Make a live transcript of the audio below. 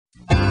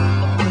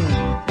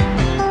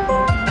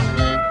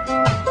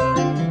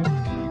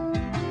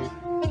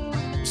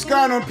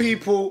going on,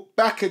 people?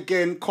 Back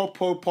again,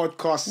 COPO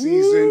podcast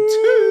season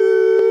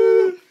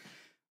 2.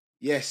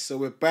 Yes, so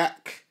we're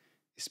back.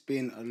 It's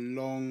been a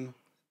long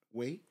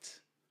wait.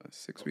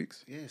 6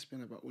 weeks? Yeah, it's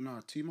been about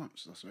 2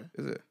 months, I swear.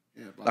 Is it?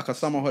 Yeah, like a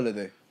summer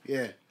holiday?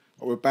 Yeah,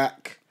 but we're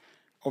back.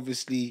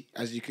 Obviously,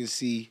 as you can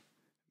see,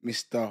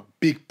 Mr.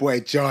 Big Boy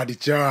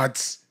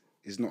Jards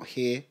is not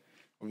here.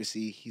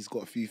 Obviously, he's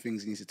got a few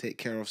things he needs to take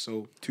care of,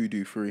 so... 2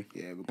 do 3.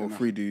 Yeah, we're Or gonna...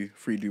 3 do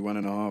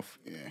 1.5.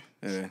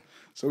 Yeah.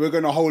 So we're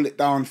going to hold it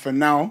down for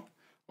now.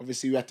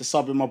 Obviously, we had to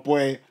sub in my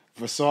boy,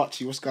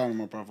 Versace. What's going on,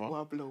 my brother?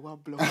 Wablo.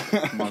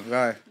 My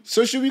guy.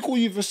 So should we call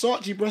you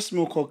Versace Breast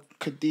Milk or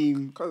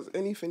Kadeem? Because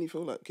anything you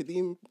feel like.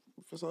 Kadeem,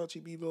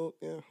 Versace, B-Milk,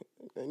 yeah,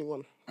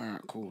 anyone.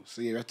 Alright, cool.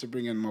 So yeah, we had to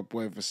bring in my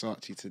boy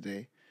Versace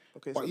today.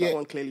 Okay, so that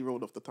one clearly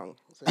rolled off the tongue.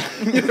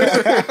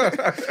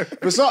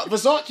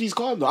 Versace's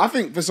calm though. I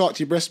think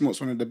Versace Breast Milk's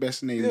one of the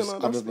best names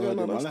I've ever heard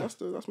in my life.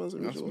 That's man's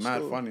original. That's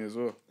mad funny as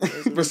well.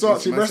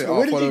 Versace Breast Milk.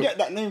 Where did you get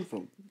that name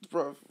from?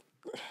 Bro.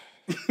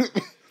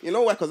 You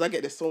know why? Because I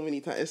get this so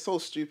many times. It's so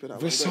stupid.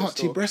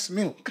 Versace Breast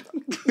Milk.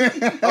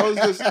 I was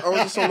just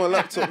on my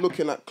laptop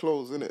looking at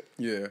clothes, innit?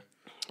 Yeah.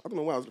 I don't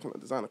know why I was looking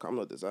at designer. I'm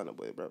not a designer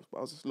boy, bro. But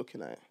I was just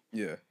looking at it.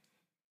 Yeah.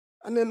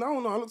 And then, I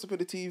don't know, I looked up at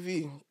the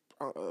TV.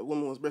 A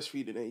woman was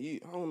breastfeeding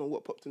and I don't know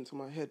what popped into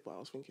my head, but I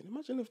was thinking,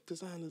 imagine if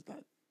designers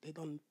they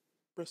done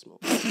breast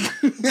milk. So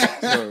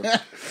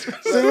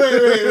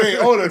wait,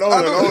 hold on.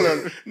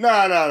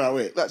 No,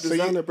 wait. Like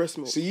designer breast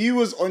milk. So you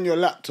was on your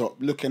laptop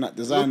looking at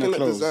designer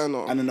clothes,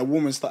 and then a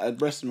woman started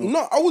breast milk.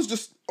 No, I was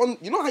just on.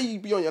 You know how you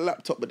be on your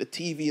laptop, but the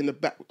TV in the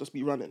back would just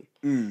be running.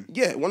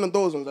 Yeah, one of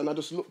those ones, and I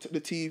just looked at the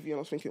TV and I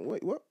was thinking,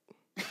 wait, what?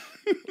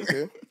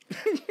 Okay.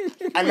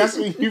 And that's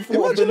when you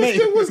thought of the Imagine if name.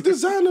 there was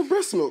designer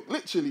breast milk,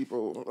 literally,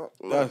 bro.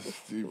 That's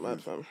stupid.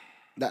 Mad, fam.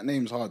 That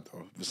name's hard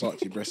though,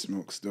 Versace Breast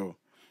Milk still.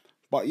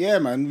 But yeah,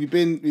 man, we've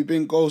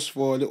been ghosts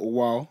for a little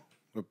while.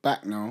 We're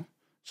back now.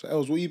 So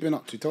Els, what you been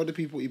up to? Tell the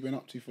people what you've been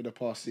up to for the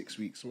past 6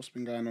 weeks. What's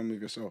been going on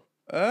with yourself?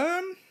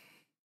 Do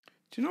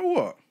you know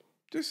what?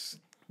 Just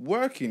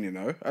working, you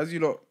know. As you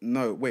lot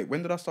know. Wait,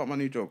 when did I start my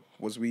new job?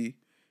 Was we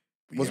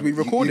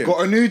recording? You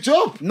got a new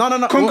job? No.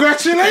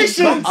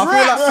 Congratulations!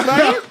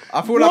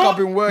 I feel like I've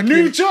been working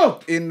new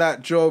job in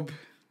that job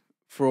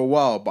for a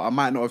while, but I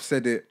might not have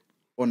said it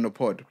on the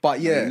pod. But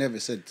yeah. You never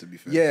said, to be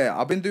fair. Yeah,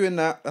 I've been doing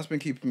that. That's been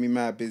keeping me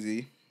mad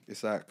busy.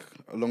 It's like,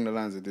 along the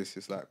lines of this,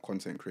 it's like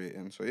content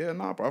creating. So yeah,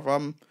 bruv,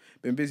 I'm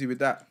been busy with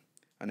that.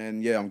 And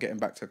then, yeah, I'm getting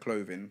back to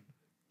clothing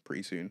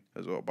pretty soon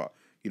as well. But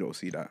you don't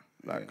see that,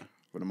 like,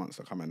 when the months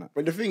are coming up.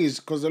 But the thing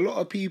is, because a lot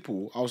of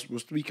people, I was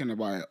speaking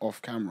about it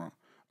off camera,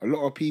 a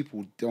lot of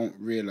people don't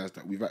realise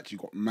that we've actually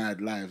got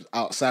mad lives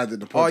outside of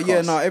the podcast. Oh,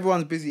 yeah, no,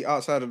 everyone's busy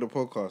outside of the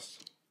podcast.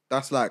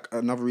 That's like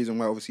another reason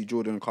why obviously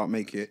Jordan can't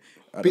make it.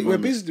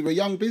 We're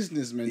young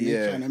businessmen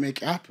trying to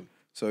make it happen.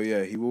 So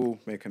yeah, he will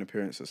make an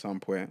appearance at some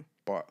point.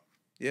 But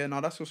yeah,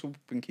 no, that's what's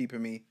been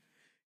keeping me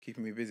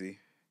busy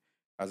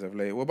as of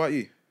late. What about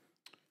you?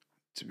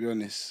 To be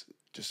honest,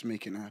 just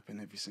making it happen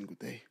every single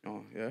day.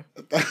 Oh yeah.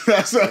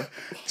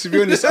 To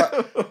be honest,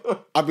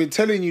 I've been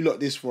telling you lot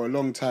this for a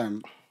long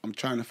time. I'm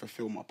trying to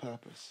fulfill my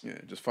purpose. Yeah,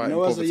 just fighting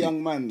poverty. As a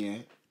young man,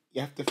 you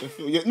have to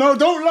fulfill your... No,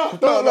 don't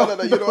laugh.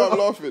 No. You know I'm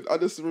laughing. I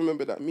just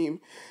remember that meme.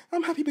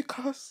 I'm happy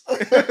because I'm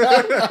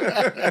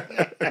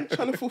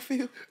trying to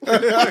fulfill.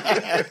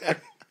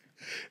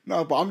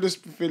 No, but I'm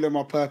just fulfilling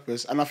my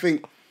purpose. And I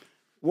think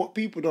what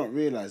people don't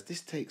realise,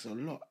 this takes a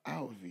lot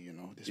out of you,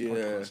 this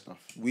podcast stuff.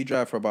 We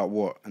drive for about,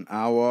 what, an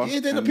hour?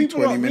 Yeah, then the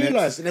people don't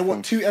realise. And they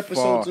want 2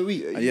 episodes a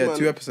week. Yeah,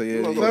 2 episodes,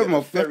 yeah.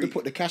 Furthermore, we have to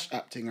put the cash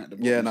app thing at the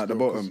bottom. Yeah, at the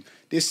bottom.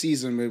 This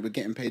season, we're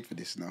getting paid for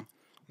this now.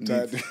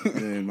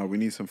 We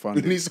need some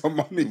funding. We need some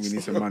money. We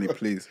need some money,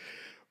 please.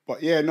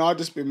 But yeah, no, I've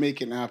just been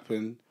making it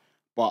happen.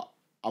 But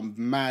I'm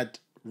mad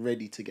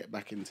ready to get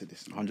back into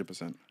this now.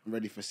 100%. I'm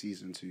ready for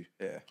season 2.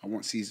 Yeah. I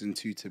want season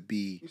 2 to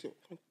be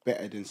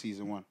better than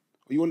season 1.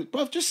 You want it,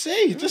 bruv, just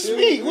say, just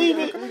speak.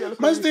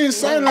 Man's doing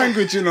sign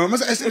language,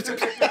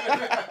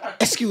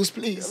 Excuse,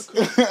 please.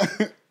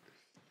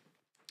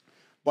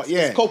 But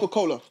yeah. It's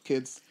Coca-Cola,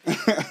 kids.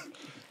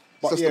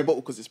 But just the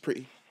bottle because it's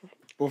pretty.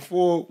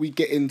 Before we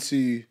get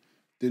into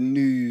the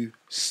new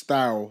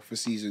style for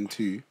season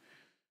 2,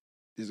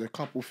 there's a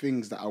couple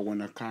things that I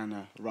want to kind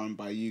of run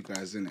by you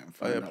guys, innit? And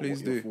find out what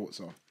your thoughts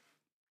are.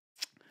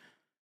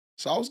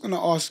 So I was going to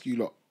ask you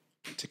lot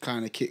to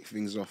kind of kick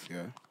things off,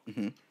 yeah?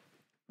 Mm-hmm.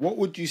 What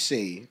would you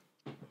say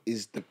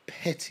is the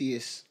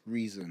pettiest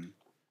reason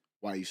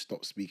why you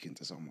stopped speaking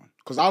to someone?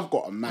 Because I've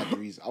got a mad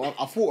reason.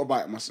 I thought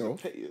about it myself.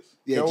 The pettiest?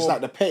 Yeah, just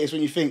like the pettiest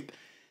when you think...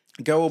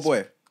 Girl or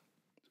boy?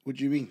 What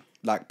do you mean?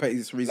 Like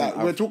pettiest reason? Like,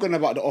 we're talking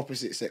about the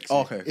opposite sex.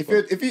 Oh, okay.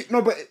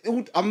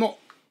 I'm not...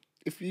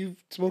 If you've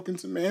spoken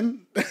to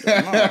men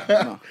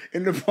No.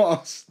 in the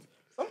past...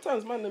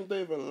 Sometimes man them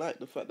don't even like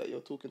the fact that you're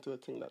talking to a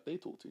thing that they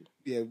talk to.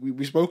 Yeah,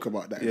 we spoke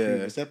about that in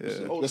previous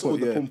episode. Yeah. Let's call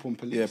the Pum Pum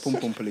Police. Yeah, Pum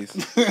Pum Police.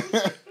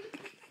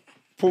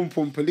 Pum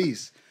Pum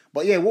Police.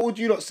 But yeah, what would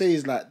you not say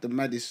is like the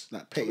maddest,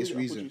 like pettiest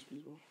reason?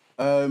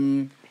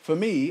 For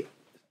me,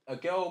 a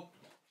girl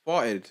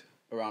farted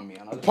around me.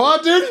 And I just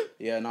Pardon?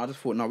 I just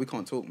thought, no, we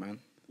can't talk, man.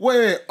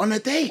 Wait, on a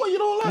date? What, you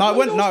don't like? No, it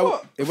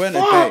weren't a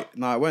Fuck. date.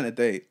 No, it weren't a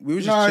date. We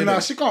were just chilling. No,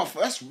 she can't.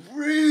 That's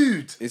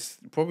rude. It's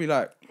probably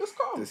like Let's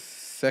go. the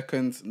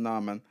second. Nah,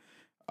 man.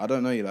 I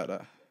don't know you like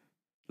that.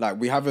 Like,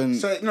 we haven't...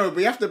 So, no, but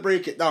you have to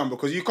break it down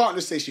because you can't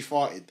just say she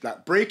farted.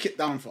 Like, break it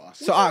down for us.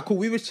 So, alright, cool.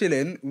 We was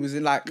chilling. We was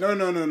in like... No.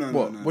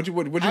 What? What do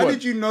you How want?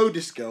 did you know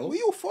this girl?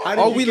 We all farted.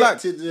 How did you get like-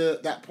 to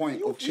that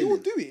point of chilling? You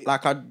will do it.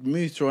 Like, I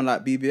moved her on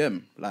like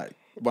BBM. Like,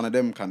 one of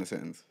them kind of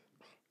settings.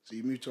 So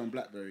you moved to on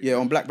BlackBerry? Yeah,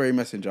 on BlackBerry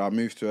Messenger. I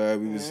moved to her.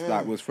 We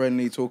was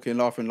friendly, talking,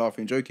 laughing,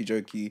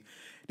 jokey.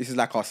 This is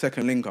like our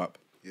second link up.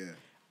 Yeah.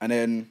 And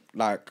then,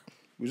 like,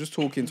 we were just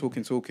talking.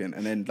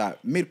 And then,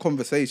 like,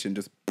 mid-conversation,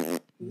 just...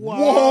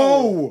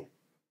 Whoa!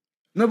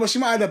 No, but she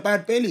might have had a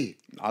bad belly.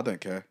 I don't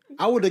care.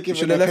 I would have given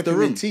should've her left the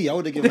room. peppermint tea. I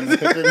would have given her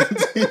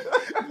peppermint tea.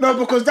 No,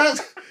 because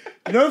that's...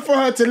 You know, for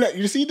her to let...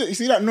 You see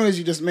that noise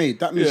you just made?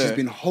 That means she's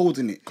been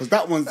holding it. Because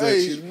that one's there.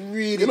 She's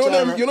really You know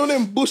trying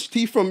them bush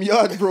teeth from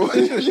yard, bro.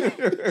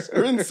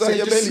 They're inside So it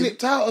your just belly.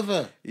 slipped out of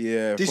her.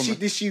 Yeah.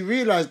 Did she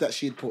realise that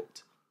she had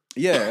popped?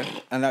 Yeah.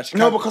 And that she...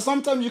 No, because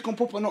sometimes you can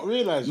pop and not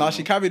realise. No,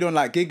 she carried on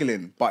like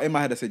giggling, but in my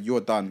head I said,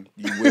 "You're done.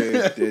 You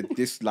weird.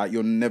 This like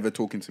you're never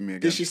talking to me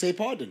again." Did she say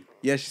pardon?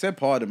 Yeah, she said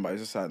pardon, but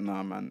it's just like,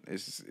 nah, man.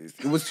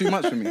 It was too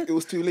much for me. It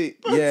was too late.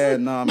 Yeah,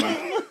 nah,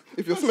 man.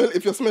 If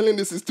you're smelling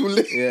this, it's too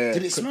late. Yeah.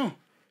 Did it smell?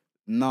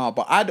 Nah,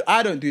 but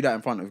I don't do that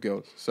in front of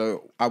girls,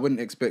 so I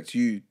wouldn't expect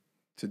you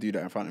to do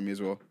that in front of me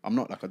as well. I'm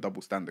not like a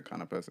double standard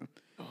kind of person.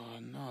 Oh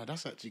no,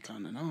 that's actually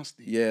kind of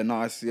nasty. Yeah,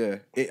 nice. Yeah,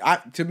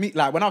 to me,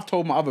 like when I've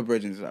told my other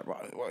brethren, it's like,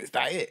 right, well, is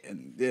that it?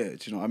 And yeah, do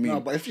you know what I mean? No,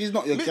 but if she's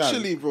not your girl,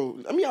 Literally, bro.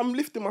 I mean, I'm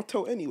lifting my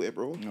toe anyway,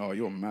 bro. Oh,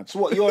 you're mad. so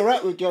what? You're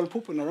alright with girl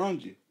pooping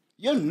around you?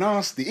 You're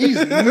nasty.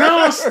 He's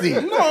nasty.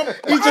 No,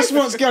 he just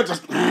wants girl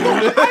just.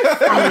 And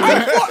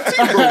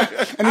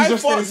he's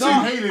just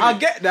inhaling. I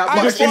get that,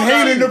 but Just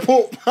inhaling the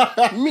poop.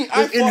 Me,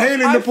 Just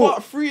inhaling the fart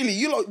poop. freely.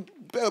 You lot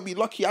better be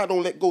lucky I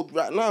don't let go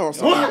right now. Or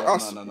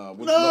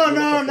something.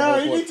 No.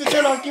 You need to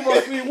tell us, give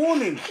us free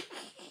warning.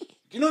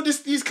 You know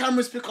these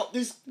cameras pick up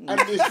this and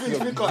these things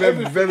pick up very,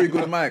 everything. very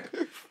good mic.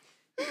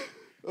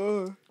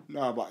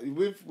 No, but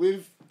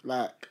with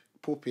like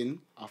pooping,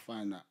 I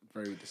find that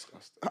very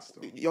disgusting.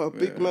 Still. You're a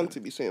big man to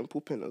be saying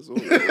pooping as well.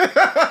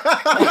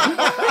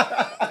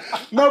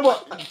 No,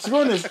 but to be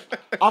honest,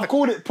 I've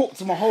called it poop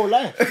to my whole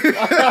life.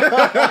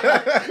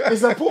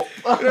 It's a poop.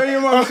 You know,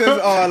 your mum says,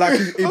 "Oh, like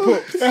he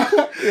poops."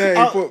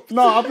 Yeah, he poops.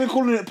 No, I've been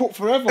calling it poop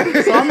forever,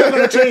 so I'm not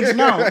gonna change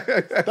now.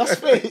 That's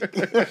fake.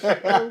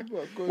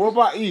 What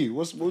about you?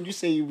 What would you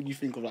say when you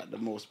think of like the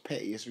most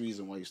pettiest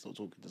reason why you stop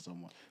talking to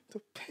someone? The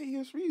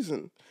pettiest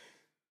reason.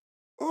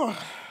 Oh,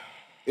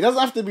 It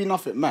doesn't have to be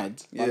nothing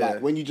mad. But Yeah.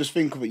 like when you just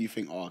think of it, you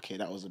think, "Oh, okay,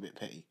 that was a bit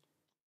petty."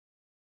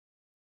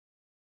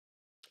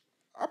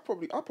 I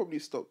probably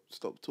stop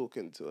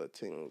talking to her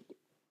thing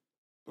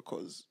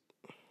because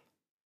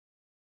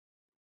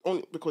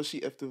only because she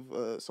effed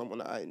with someone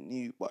that I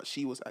knew, but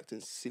she was acting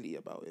silly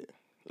about it.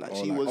 Like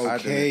she was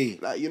okay.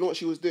 Like, you know what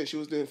she was doing? She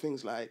was doing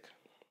things like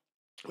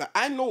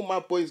I know my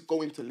boy's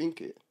going to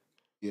link it,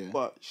 Yeah.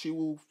 but she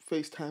will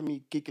FaceTime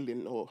me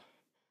giggling or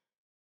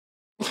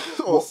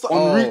What,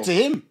 en route to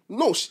him.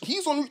 No,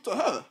 he's en route to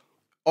her.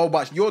 Oh,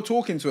 but you're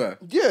talking to her.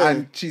 Yeah.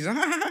 And she's...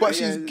 But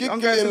she's I'm going to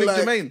giggling Nick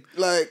Jermaine.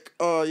 like,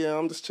 oh yeah,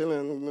 I'm just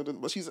chilling.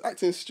 But she's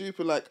acting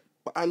stupid, like,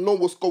 but I know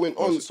what's going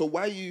on, so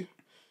why you...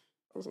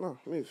 I was like, no,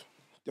 move.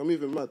 You're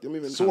moving mad. You're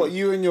moving So mad. what?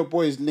 You and your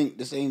boys link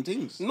the same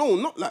things? No,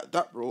 not like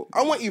that, bro.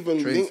 I wasn't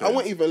even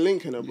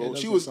linking her, bro. Yeah,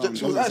 she was doesn't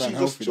actually sound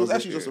healthy, just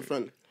does it? a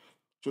friend.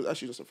 She was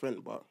actually just a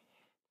friend, but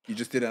You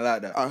just didn't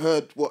like that. I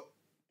heard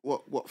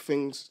what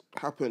things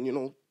happen, you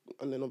know,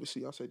 and then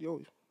obviously I said,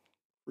 yo,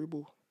 free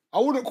ball. I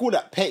wouldn't call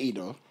that petty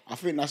though. I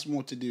think that's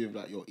more to do with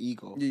like your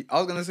ego. I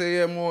was going to say,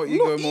 yeah, more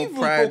ego, more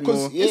evil, pride, bro,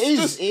 more... 'cause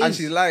it's just- And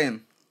she's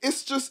lying.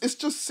 It's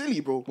just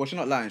silly, bro. Well, she's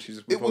not lying. She's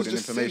just It was withholding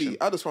just information.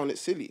 silly. I just found it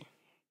silly.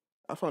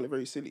 I found it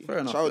very silly. Fair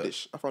enough,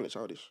 Childish. I found it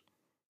childish.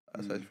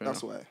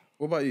 That's why.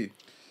 What about you?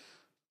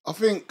 I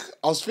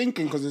was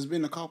thinking because there's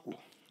been a couple.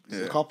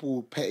 There's Yeah. a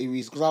couple petty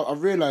reasons. Because I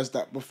realised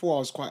that before I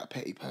was quite a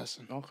petty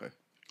person. Okay.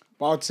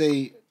 But I'd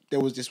say there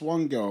was this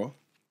one girl,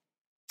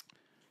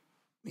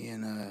 me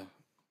and her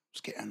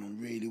was getting on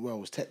really well,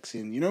 was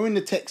texting. You know when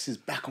the text is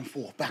back and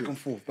forth, back and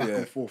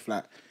forth,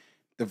 like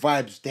the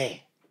vibe's there.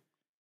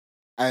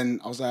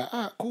 And I was like,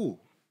 cool.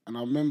 And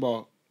I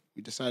remember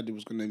we decided we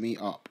was going to meet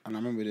up. And I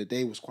remember the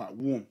day was quite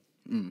warm.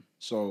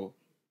 So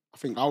I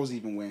think I was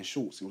even wearing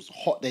shorts. It was a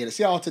hot day.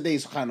 See how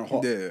today's kind of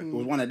hot? Yeah. It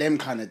was one of them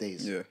kind of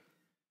days. Yeah.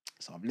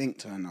 So I've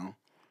linked her now.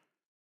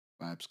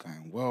 Vibes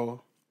going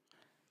well.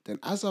 Then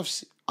as I've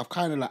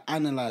kind of like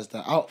analysed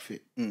her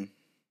outfit.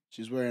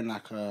 She's wearing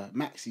like a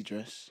maxi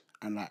dress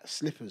and like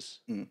slippers.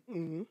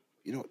 Mm-hmm.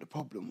 You know what the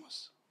problem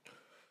was?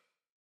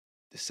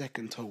 The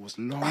second toe was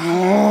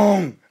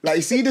long. Like,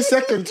 you see the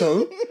second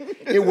toe?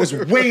 It was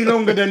way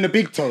longer than the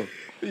big toe.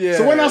 Yeah.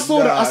 So when I saw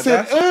that, I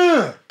said,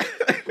 ugh.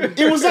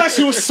 It was like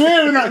she was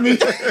swearing at me.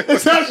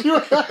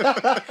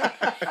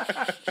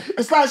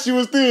 It's like she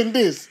was doing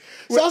this.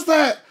 So I was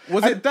like,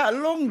 was it that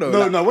long though?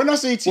 No, no. When I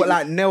say to you, what,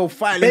 like nail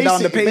filing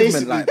down the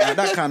pavement, like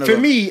that kind of. For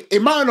me,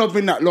 it might not have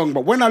been that long,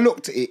 but when I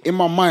looked at it in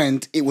my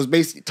mind, it was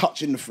basically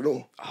touching the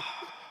floor.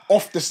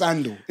 Off the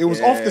sandal. It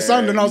was off the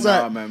sandal, and I was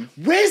like, man.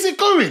 where's it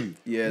going?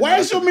 Yeah, why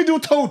is your middle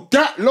toe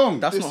that long?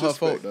 That's not her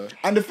fault, though.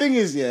 And the thing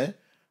is,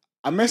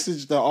 I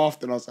messaged her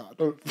after, and I was like,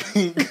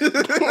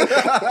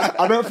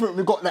 I don't think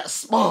we got that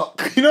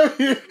spark. You know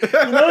in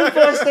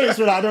first dates,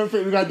 I don't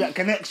think we got that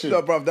connection.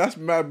 No, bruv, that's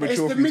mad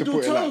mature for you to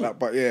put it like that,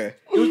 but yeah.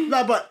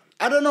 But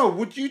I don't know,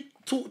 would you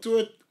talk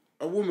to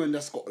a woman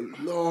that's got a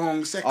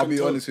long second toe? I'll be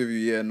honest with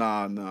you,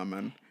 nah,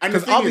 man.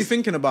 Because I'll be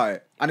thinking about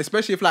it. And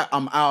especially if, like,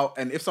 I'm out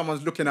and if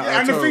someone's looking at her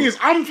and toe, the thing is,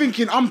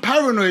 I'm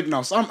paranoid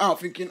now, so I'm out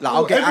thinking, like,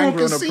 I'll get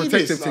angry on a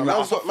protective thing.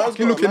 Like, man's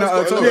looking at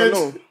her toe.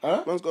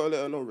 Man's got to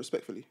let her know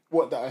respectfully.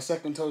 What, that her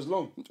second toe's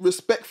long?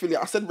 Respectfully.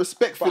 I said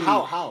respectfully.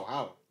 But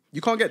how?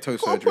 You can't get toe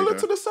surgery, Pull her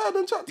to the side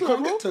and chat to her, You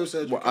can't get toe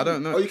surgery. Well, I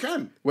don't know. Oh, you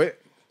can? Wait.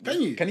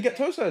 Can you? Can you get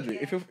toe surgery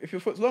if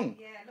your foot's long?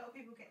 Yeah, a lot of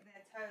people get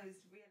their toes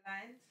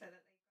realigned so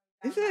that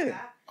they Is go down it?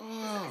 like that.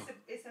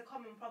 It's a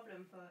common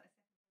problem for.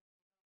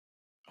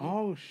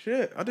 Oh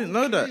shit! I didn't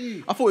know that.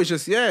 I thought it's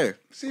just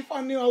See, if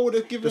I knew, I would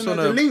have given her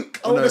the link.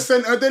 I on would have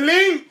sent her the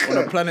link. on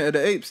the Planet of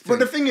the Apes. But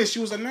the thing is, she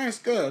was a nice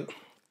girl,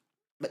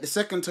 but the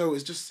second toe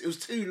it was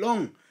too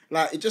long.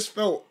 Like, it just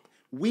felt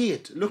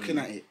weird looking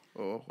at it.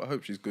 Oh, I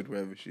hope she's good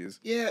wherever she is.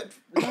 Yeah,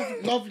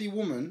 lovely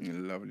woman. Yeah,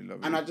 lovely.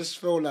 And I just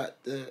feel like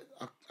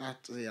I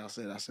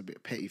say that's a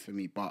bit petty for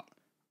me, but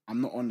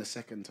I'm not on the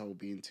second toe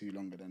being too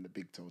longer than the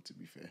big toe, to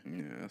be fair.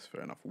 Yeah, that's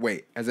fair enough.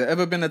 Wait, has there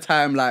ever been a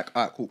time like,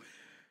 alright, cool,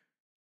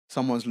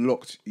 someone's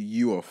locked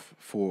you off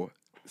for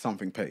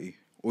something petty,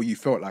 or you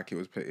felt like it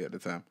was petty at the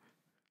time?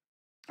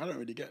 I don't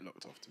really get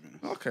locked off, to be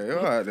honest. Okay,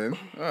 all right then.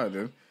 No,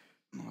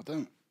 I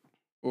don't.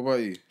 What about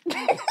you? I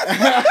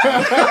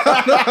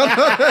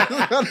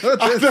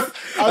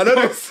know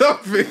there's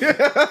something.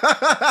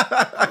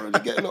 I don't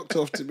really get locked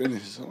off, to be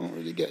honest. I don't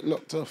really get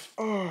locked off.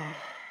 Alright,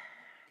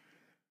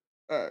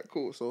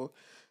 cool. So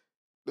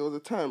there was a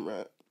time,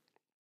 right?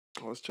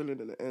 I was chilling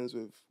in the ends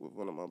with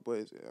one of my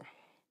boys,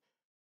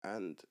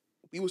 and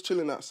we was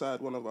chilling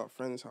outside one of our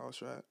friends'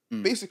 house, right?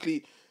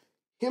 Basically,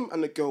 him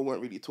and the girl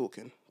weren't really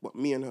talking, but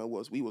me and her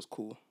we was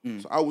cool.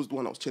 So I was the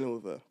one that was chilling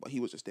with her, but he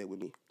was just there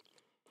with me.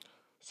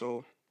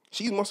 So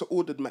she must have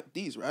ordered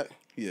McD's, right?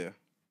 Yeah.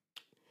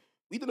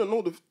 We didn't know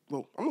I'm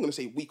not going to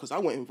say we, because I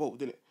wasn't involved,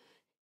 didn't it?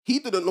 He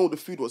didn't know the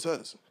food was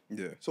hers.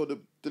 Yeah. So the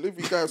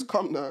delivery guys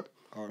come now.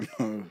 Oh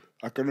no,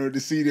 I can already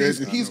see the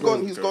He's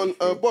gone,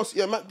 boss,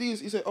 McD's.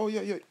 He said, oh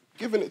yeah,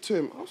 giving it to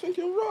him. I was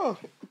thinking, rah,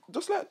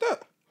 just like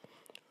that.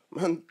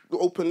 Man, the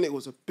open lid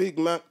was a Big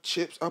Mac,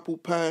 chips, apple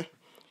pie. He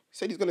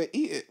said he's going to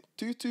eat it.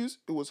 Tutus,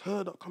 it was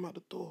her that come out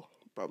the door.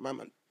 But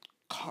man,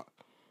 cut.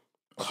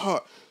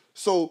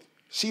 So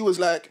she was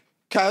like,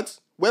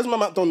 Cads, where's my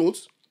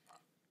McDonald's?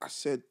 I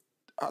said,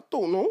 I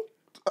don't know.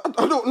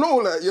 I don't know,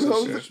 like, you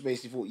know. She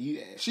basically thought you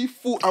ate. She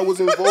thought I was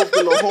involved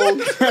in the whole.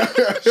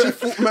 She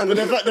thought, man. But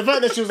the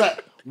fact that she was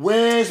like,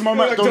 "Where's my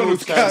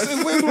McDonald's, I guys?"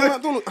 said, "Where's my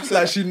McDonald's?" I said,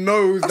 like she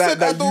knows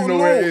that you know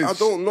where it is. I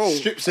don't know.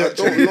 Strip search.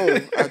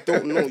 I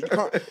don't know. You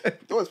can't.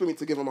 Don't expect me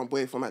to give her my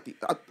boy for McD.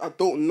 I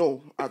don't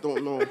know. And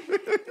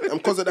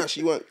because of that,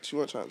 she weren't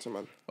trying to,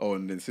 man. Oh,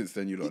 and then since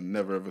then you lot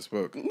never ever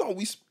spoke. No,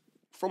 we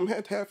from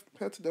head to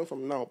them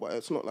from now, but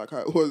it's not like how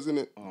it was,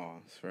 innit? Oh,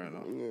 that's fair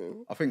enough.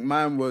 Yeah. I think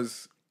mine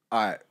was,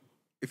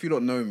 if you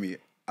don't know me,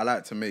 I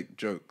like to make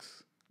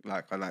jokes.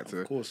 Like, I like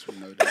to... Of course we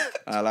know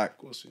that. Of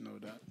course we know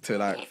that. To,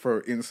 like, throw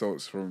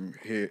insults from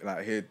here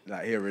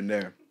and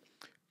there.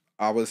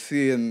 I was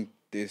seeing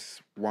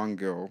this one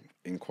girl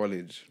in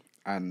college,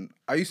 and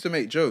I used to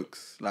make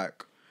jokes,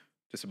 like,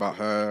 just about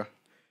her,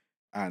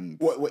 and...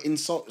 What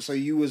insult? So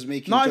you was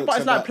making no, jokes but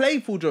it's about... like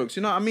playful jokes,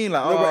 you know what I mean?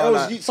 Like, No,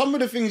 but some of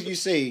the things you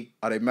say...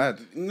 Are they mad?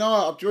 No,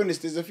 I'll be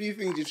honest, there's a few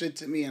things you said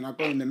to me, and I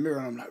go in the mirror,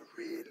 and I'm like,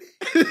 really?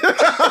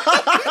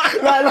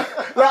 like,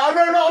 I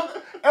don't know.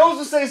 Els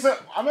would say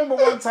something. I remember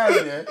one time,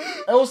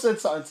 Els said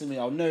something to me,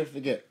 I'll never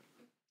forget.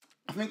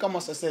 I think I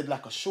must have said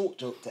like a short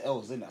joke to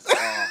Els, didn't I? I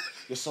said,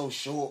 you're so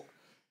short.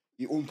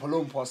 You oompa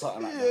loompa or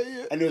something like that.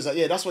 Yeah. And he was like,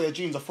 yeah, that's why your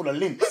jeans are full of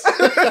lints.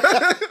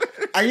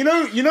 And you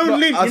know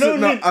lint.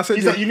 I said,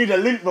 he's like, you need a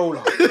lint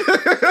roller.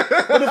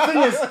 But the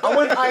thing is, I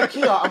went to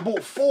IKEA and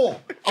bought 4.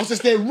 I was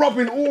just there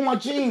rubbing all my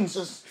jeans,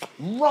 just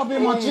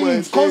rubbing my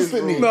jeans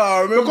constantly. No,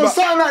 I remember. Because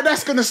something like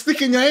that's going to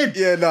stick in your head.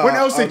 Yeah, no. When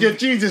Els said your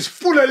jeans is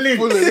full of lint.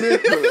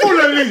 Full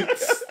of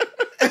lints.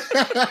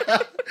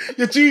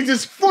 Your jeans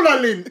is full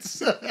of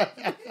lints.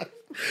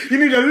 You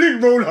need a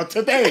lint roller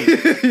today.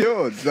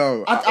 Yo,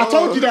 no. I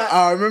told you that.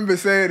 I remember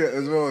saying it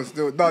as well.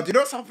 Still, no. Do you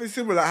know something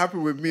similar that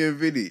happened with me and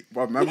Vinny?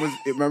 But man was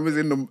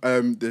in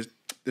the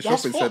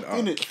shopping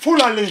centre.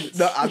 Full of lints.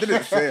 No, I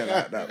didn't say it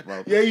like that,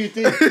 bro. Yeah, you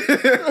did.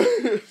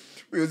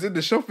 We was in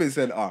the shopping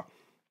centre.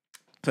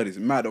 So this is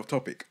mad off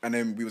topic, and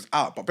then we was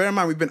out. But bear in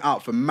mind, we've been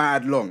out for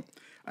mad long,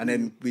 and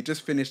then we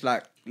just finished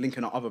like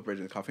linking our other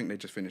brethren. I think they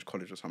just finished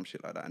college or some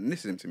shit like that. And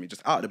this is him to me,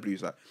 just out of the blue,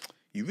 he's like,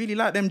 you really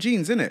like them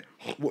jeans, innit?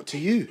 What to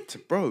you?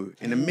 Bro,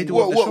 in the middle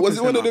of the shopping was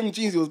it one of centre. them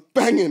jeans? It was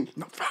banging.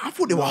 No, I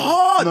thought they were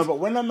hard. No, but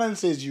when a man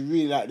says you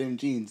really like them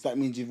jeans, that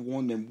means you've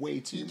worn them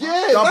way too much.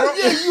 Yeah, No, bro,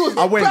 you was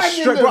I went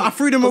banging straight, them. bro. I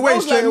threw them 'Cause away I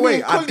was straight like, me away.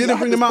 and I Colin, didn't had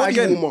bring this them out body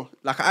again. warmer.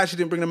 Like, I actually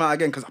didn't bring them out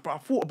again because I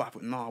thought about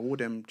it. No, I wore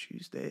them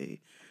Tuesday.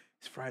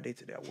 It's Friday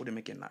today. I wore them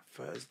again like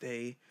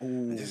Thursday.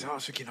 And just, I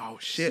was thinking, oh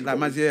shit, like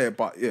man's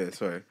but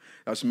sorry,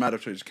 that was mad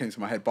after it just came to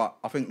my head. But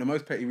I think the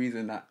most petty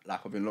reason that like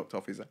I've been locked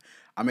off is that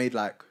I made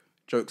like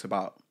jokes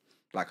about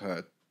like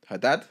her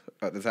dad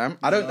at the time.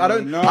 I don't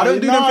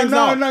do them things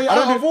now. No,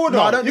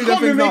 I don't do them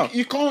things now.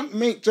 You can't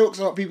make jokes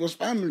about people's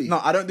family. No,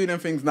 I don't do them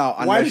things now.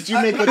 Why did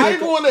you make a joke? I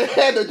didn't want to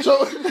hear the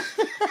joke.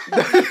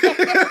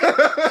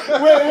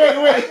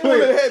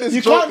 Wait.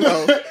 You can't.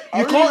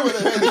 You can't. want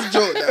to hear this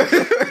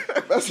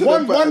joke. That's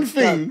One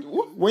thing.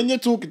 When you're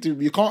talking to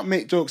them, you can't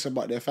make jokes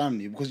about their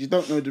family because you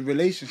don't know the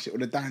relationship or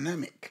the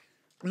dynamic.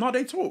 No,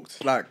 they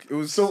talked. Like it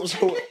was So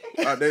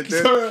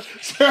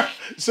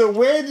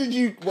where did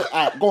you?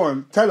 Go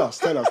on, tell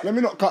us. Let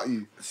me not cut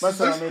you. Man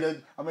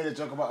said I made a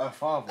joke about her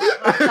father.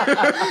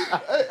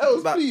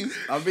 Like, please.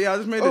 I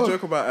just made a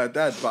joke about her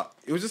dad, but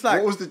it was just like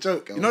What was the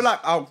joke? you know, like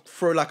I'll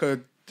throw like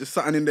just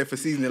something in there for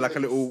seasoning, like a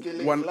little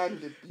one.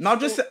 No,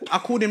 I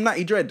called him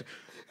Natty Dread.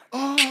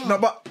 Oh. No,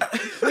 but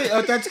Wait,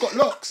 her dad's got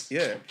locks.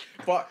 yeah,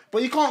 but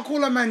But you can't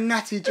call a man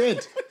Natty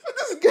Dread.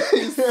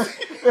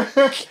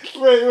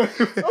 Wait.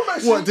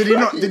 What, did he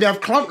not? Did he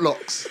have clump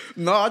locks?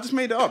 no, I just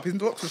made it up. His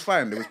locks was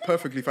fine. It was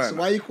perfectly fine. So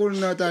why are you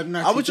calling her dad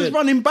Natty I was just Dread?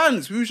 running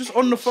bands. We was just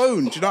on the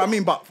phone. Do you know what I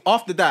mean? But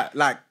after that,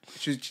 like,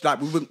 she like,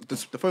 the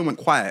phone went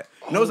quiet.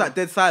 And it was like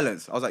dead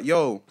silence. I was like,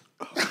 yo,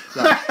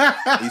 like,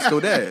 are you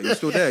still there? Are you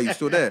still there? Are you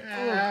still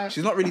there?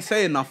 She's not really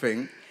saying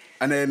nothing.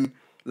 And then,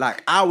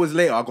 like, hours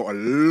later, I got a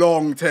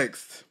long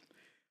text.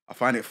 I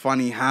find it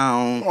funny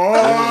how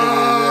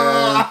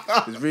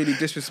it's really I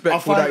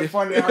disrespectful find that it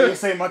funny how you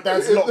say my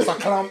dad's locks are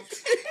clumped.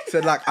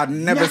 said like I'd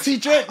never Natty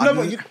Dread. No,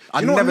 but you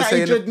know what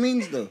Natty Dread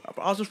means though? But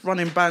I was just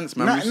running bands,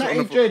 man.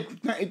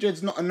 Natty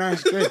Dread's not a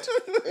nice dread.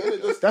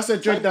 That's a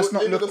dread that's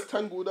not just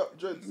tangled up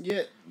dreads.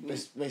 Yeah,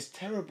 it's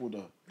terrible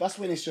though. That's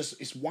when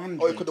it's one.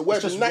 Oh, dread. because the word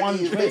It's just natty one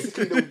is dread.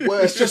 basically the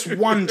worst. It's just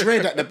one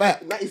dread at the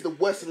back. That is the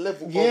worst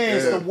level. Yeah,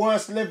 it's the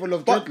worst level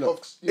of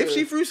dreadlocks. Yeah. If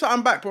she threw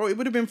something back, bro, it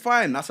would have been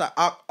fine. That's like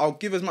I'll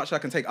give as much as I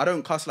can take. I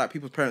don't cuss like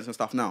people's parents and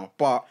stuff now,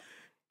 but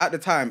at the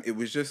time it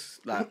was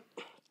just like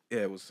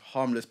it was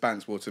harmless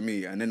banter to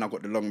me. And then I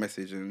got the long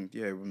message, and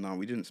no,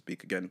 we didn't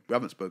speak again. We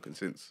haven't spoken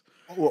since.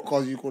 What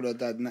cause you call her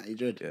dad Natty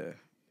Dread? Yeah.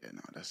 Yeah,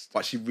 no, that's.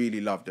 But she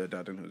really loved her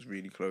dad and it was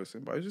really close.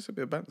 But it was just a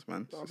bit of banter,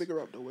 man. I'll big her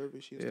up though,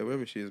 wherever she is. Yeah,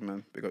 wherever she is,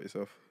 man. Big up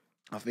yourself.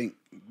 I think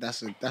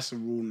that's a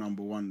rule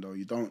number one though.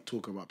 You don't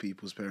talk about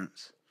people's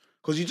parents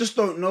because you just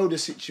don't know the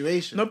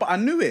situation. No, but I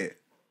knew it.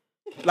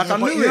 Like Yeah, I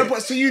knew it.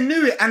 But so you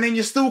knew it, and then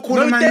you're still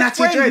calling man they're Natty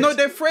friends. Dread. No,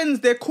 they're friends.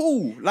 They're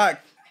cool. Like,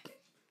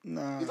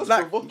 Nah,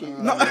 like,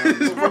 provoking. no,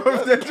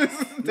 bro, they're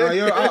just. no,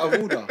 you're out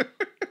of order.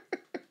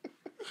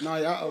 No,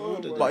 you're out of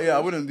order. But yeah, I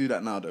wouldn't do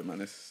that now, though,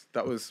 man.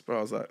 That was, bro,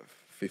 I was like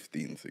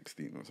 15,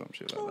 16 or some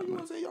shit like Oh, that, you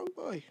man. was a young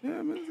boy.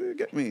 Yeah, man, so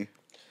get me.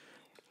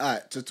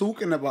 Alright, so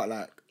talking about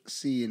like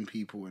seeing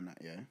people and that,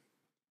 yeah.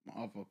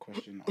 My other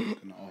question I was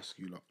gonna ask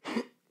you, lot,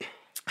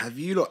 have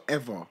you lot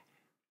ever,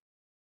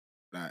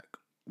 like,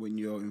 when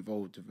you're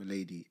involved with a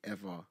lady,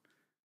 ever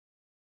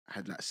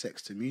had like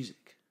sex to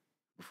music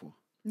before?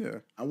 Yeah.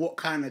 And what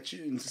kind of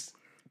tunes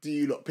do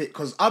you lot pick?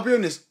 Because I'll be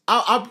honest,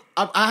 I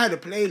had a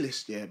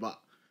playlist, yeah, but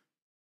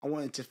I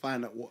wanted to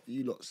find out what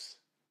you lot's.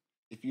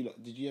 If you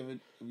lot, did you ever?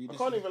 I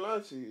can't even lie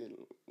to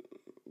you.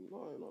 No,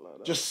 not like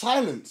that. Just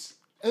silence.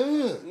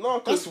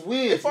 No, That's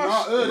weird. if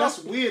I- That's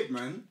weird,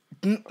 man.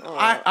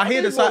 I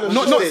hear the didn't wanna silence.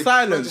 Not shit.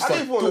 silence. I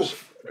didn't want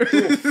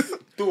to.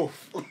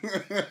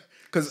 Doof.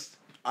 Because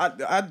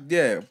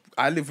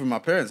I live with my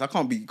parents. I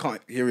can't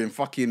hear him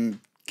fucking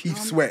Keith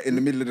Sweat in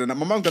the middle of the night.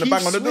 My mum's gonna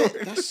bang on the door.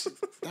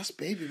 That's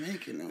baby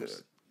making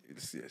those.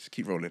 Just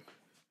keep rolling.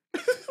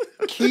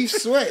 Keith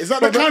Sweat. Is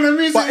that the kind of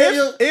music?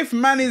 But if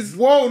man is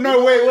Whoa,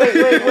 no,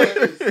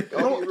 wait.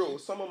 I'll be real.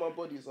 Some of my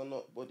bodies are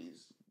not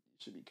bodies you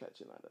should be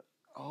catching like that.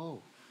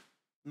 Oh.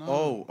 No.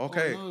 Oh,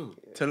 okay. Oh, no.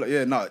 You Tell need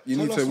us to. We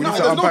more. need to There's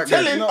no unpack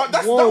telling. that.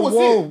 That Whoa, was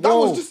whoa, it. That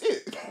whoa. was just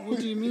it. What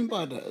do you mean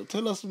by that?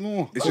 Tell us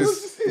more. It's Man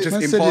just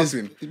Man in said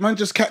passing. Man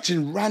just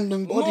catching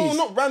random bodies.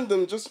 No, not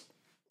random. Just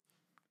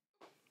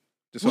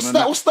Just What's on a that?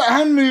 night- What's that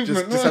hand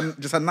movement?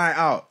 just a night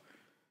out.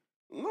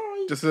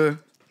 no. Just a.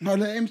 No,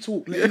 let him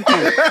talk. Don't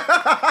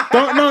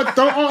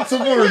answer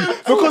for him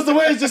because the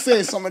way he's just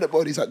saying some of the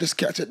bodies, I just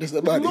catch it. There's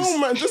the bodies. No,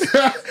 man. Just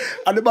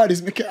And the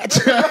bodies me catch.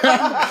 you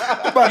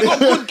got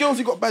good girls.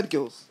 You got bad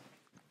girls.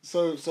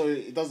 So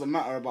it doesn't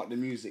matter about the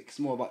music. It's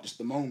more about just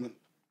the moment.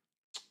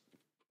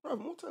 Bro,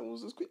 more time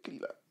was just quickly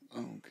like.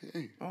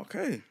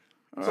 Okay.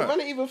 All So right. man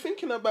ain't even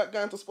thinking about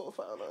going to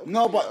Spotify. Like,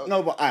 No, but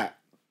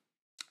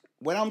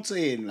when I'm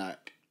saying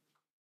like,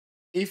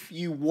 if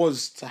you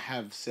was to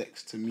have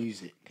sex to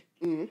music,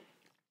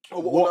 Oh,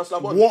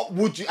 what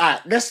would you?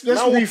 Let's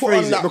Now we'll put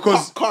on rephrase it that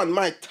because popcorn,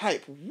 my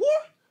type.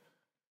 What?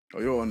 Oh,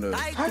 you're on the...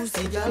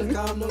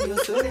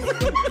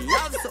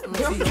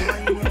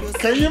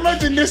 Can you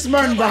imagine this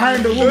man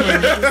behind the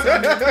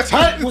woman?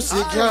 Tight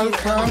pussy, girl,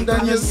 calm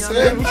down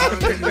yourself.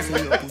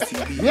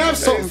 You have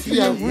something for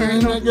you,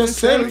 wind up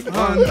yourself,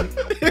 man.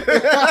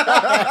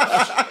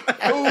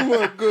 Oh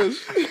my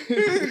gosh.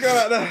 Go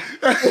like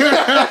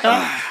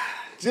that.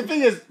 The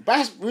thing is,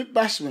 with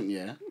bashment,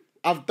 yeah,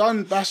 I've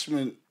done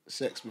bashment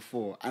sex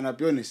before, and I'll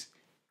be honest,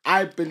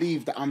 I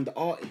believe that I'm the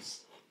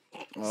artist.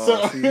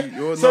 Oh, see,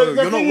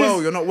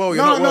 you're not well.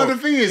 No, the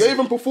thing is, You're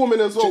even performing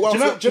as well. do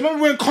you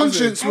remember when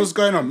Conscience was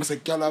going on? I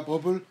said, "Gala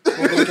bubble,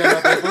 bubble,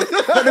 gala bubble."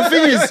 But the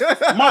thing is,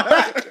 my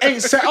back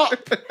ain't set up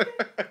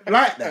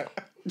like that.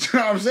 Do you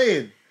know what I'm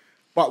saying?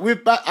 But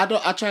with back,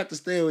 I tried to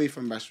stay away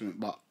from bashment,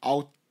 but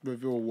I'll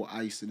reveal what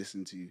I used to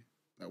listen to.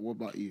 Like, what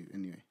about you,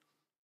 anyway?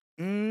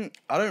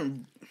 I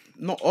don't.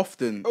 Not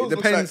often. It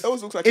depends.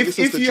 depends.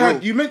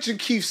 If You mentioned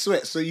Keith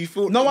Sweat, so you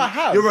thought No, I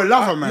have. You're a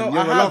lover, man. No, You're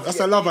I a have. lover. That's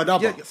a lover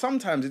dubber. Yeah,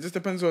 sometimes it just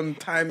depends on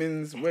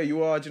timings, where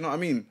you are. Do you know what I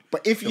mean?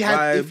 But if The you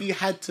had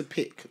vibe. to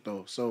pick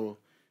though, so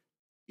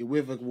you're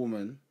with a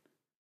woman,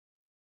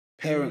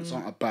 parents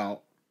aren't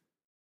about,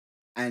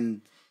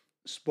 and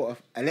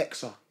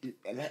Alexa.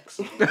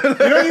 Alexa.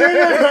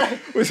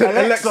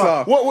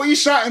 What are you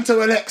shouting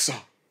to Alexa?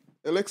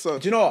 Alexa.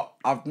 Do you know what?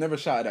 I've never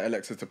shouted at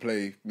Alexa to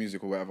play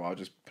music or whatever. I'll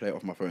just play it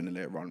off my phone and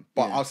let it run.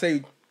 But I'll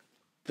say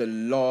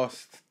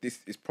this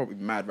is probably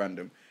mad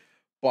random,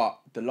 but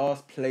the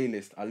last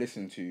playlist I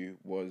listened to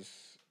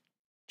was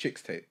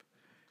Chicks Tape.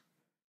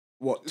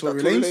 What? Is Tory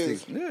that Tory Lanez Lanez?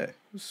 thing? Yeah, it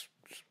was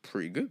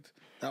pretty good.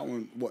 That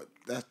one. What?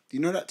 That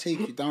that Take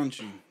You Down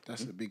tune.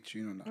 That's a big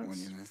tune on that one.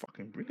 You know.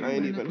 Fucking brilliant. I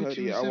ain't even heard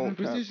it. I won't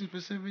cap.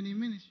 For 70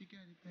 minutes, you get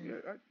it.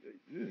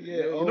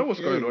 Yeah, you know what's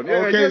going on.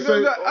 Okay, so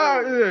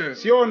yeah.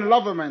 so you're on the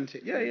lover man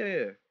tip. Yeah.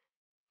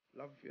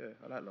 Love, yeah,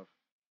 I like love.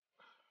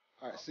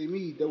 Alright, see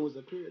me. There was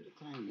a period of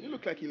time. You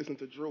look like you listen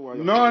to drill while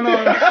you're No.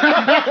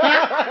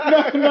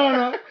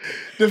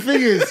 The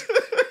thing is,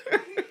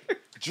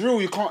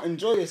 drill, you can't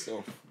enjoy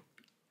yourself.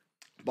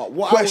 But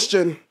what?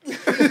 Question: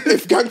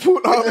 if gang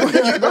pulled out,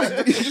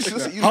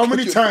 How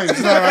many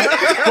times? No, right?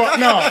 But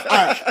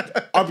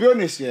no, I'll be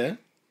honest. Yeah,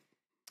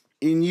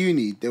 in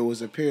uni there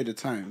was a period of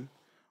time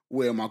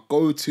where my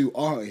go-to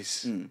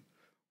artist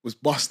was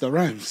Busta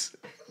Rhymes.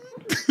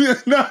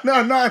 No.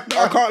 I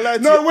can't lie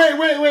to No,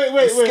 you.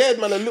 wait. Scared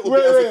man a little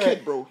bit as a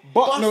kid, bro.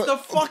 Busta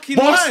fucking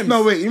Rhymes.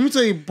 No, wait. Let me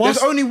tell you, There's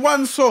only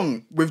one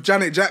song with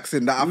Janet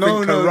Jackson that I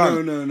think can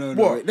run. No.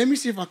 What? Wait, let me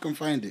see if I can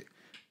find it.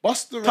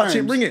 Busta Rhymes. Touch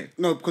It, Bring It.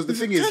 No, because the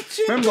thing is, Touch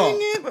it, remember, bring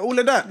it, all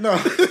of that. no.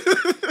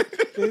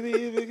 Baby,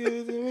 if you give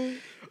it to me.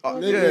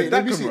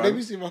 Let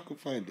me see if I can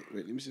find it.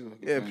 Wait, let me see if I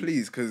can Yeah, find it.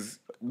 please, because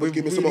we're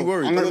Give me really some more.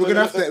 worried. We're gonna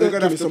have to Give me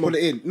pull some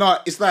it in. No,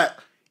 it's like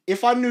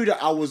if I knew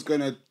that I was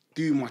gonna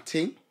do my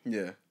thing,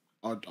 Yeah,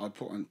 I'd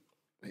put on.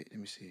 Wait, let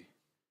me see.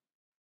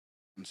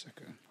 1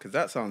 second. because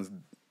that sounds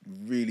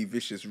really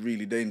vicious,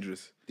 really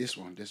dangerous. This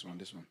one.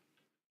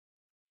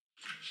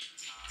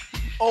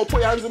 Oh,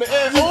 put your hands in the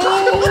air.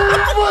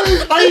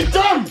 Oh, are you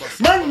dumb?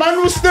 Man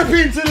will step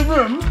into the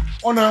room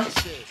on a.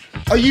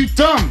 Are you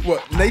dumb?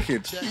 What,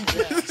 naked? Swing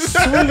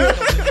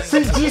it.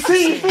 See, do you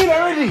see? You feel it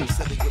already.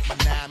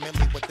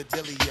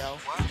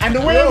 And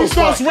the way he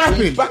starts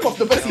rapping. Back off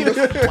the Bessie. You know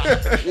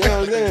what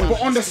I'm saying?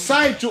 But on the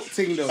side joke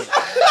thing though.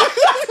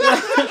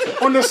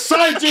 On the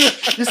side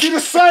joke. You see the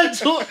side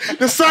joke?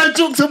 The side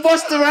joke to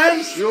Busta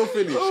Rhymes? You're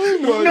finished.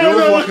 No,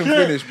 You're fucking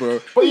finished,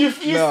 bro. But you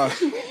Nah.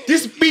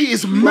 this beat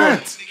is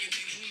mad.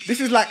 This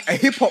is like a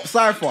hip hop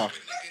cipher.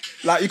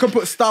 Like you can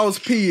put Styles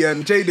P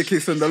and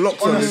Jadakiss and the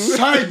Locks on The it.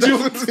 side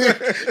joke.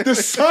 The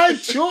side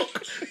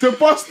joke to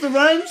Busta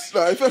Rhymes.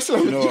 Nah, if you're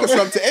slam, you can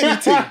slam to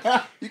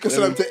anything. You can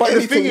slam to But the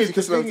anything. thing is, you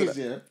can slam to that.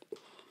 yeah,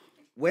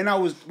 when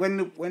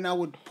I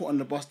would put on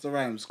the Busta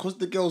Rhymes, because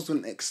the girls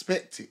wouldn't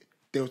expect it,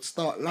 they would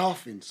start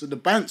laughing. So the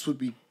bands would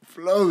be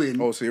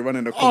flowing. Oh, so you're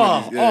running the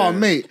comedies.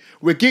 Mate,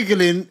 we're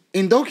giggling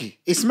in doggy.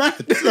 It's mad.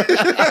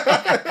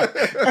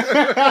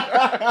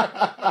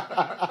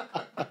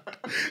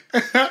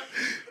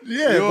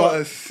 Yeah, You're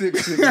but a sick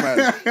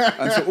man.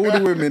 And to all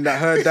the women that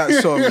heard that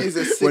song He's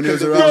a sick when he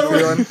was around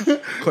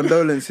Freon,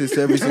 condolences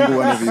to every single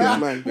one of you.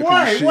 Man.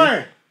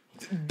 why?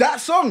 That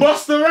song.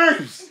 Busta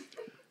Rhymes.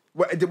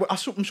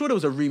 I'm sure there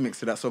was a remix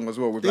to that song as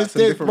well with like There's- some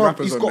there's- different bro,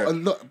 rappers he's on got there. a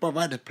lot, bro.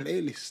 I had a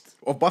playlist.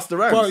 Of Busta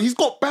Rhymes. Bro, he's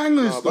got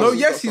bangers. Nah, though. No, Busta-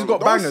 yes, he's got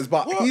Those- bangers,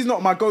 but what? he's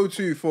not my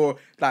go-to for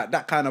like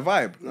that kind of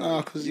vibe.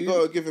 Nah, because You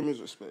gotta give him his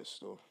respect,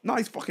 still. No,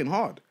 he's fucking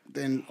hard.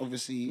 then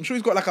obviously I'm sure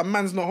he's got like a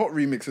Man's Not Hot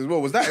remix as well.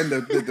 Was that in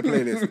the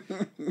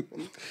playlist?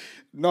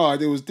 no,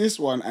 there was this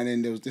one and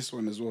then there was this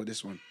one as well.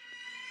 This one.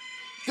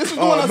 This is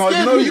the one that no,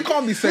 scared no, me. you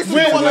can't be sexy.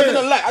 Wait, to one that. I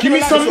didn't like. I Give me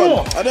didn't some like this more.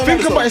 one. I didn't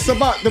Think like about this it's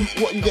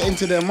about what you get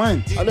into their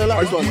mind. one. I didn't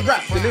like this one. You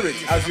rap the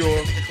lyrics as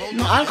your...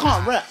 No, I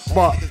can't rap,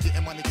 but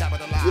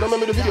You don't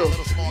remember the video?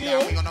 This video,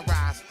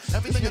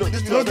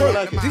 I don't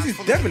like it. This is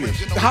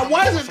devilish.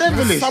 why is it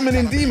devilish?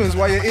 Summoning demons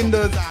while you're in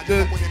the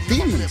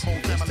Demons.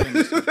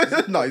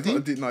 no, it's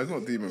not a no, it's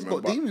not a demon, man.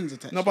 got but- demons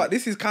attached. No, but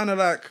this is kind of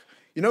like,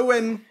 you know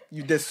when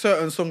there's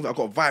certain songs that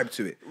got vibe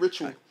to it.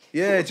 Ritual.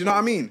 Yeah, do you know what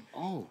I mean?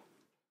 Oh,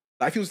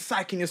 Like if you was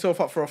psyching yourself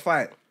up for a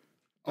fight.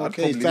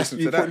 Okay, that's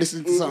you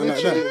listen to something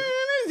like that.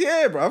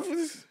 Yeah,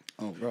 bruv.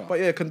 Oh, bro. But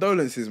yeah,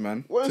 condolences,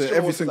 man. What To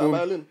every single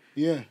violin?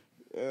 Yeah.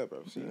 Yeah,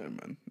 bro. Yeah,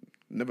 man.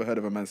 Never heard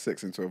of a man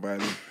sexing to a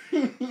violin.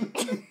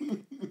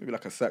 Maybe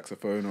like a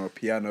saxophone or a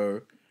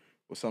piano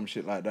or some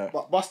shit like that.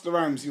 But Busta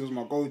Rhymes, he was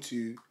my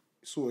go-to.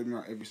 Sorted me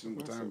out every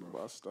single time,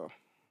 bro. Busta.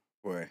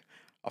 Boy,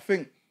 I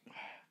think...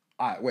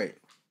 Alright, wait.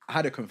 I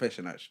had a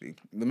confession, actually.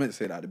 I meant to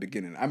say that at the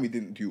beginning. And we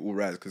didn't do All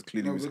Rise because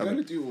clearly No, we're going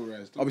to do All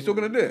Rise. Are we still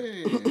going to do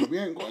it? Yeah. We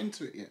ain't got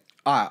into it yet.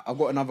 Alright, I've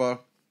got another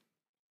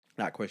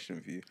question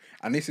for you.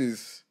 And this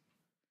is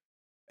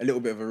a little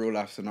bit of a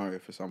real-life scenario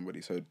for somebody,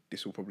 so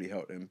this will probably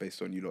help them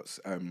based on you lot's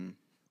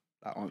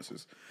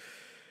answers.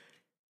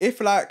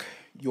 If, like,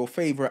 your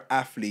favourite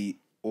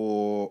athlete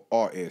or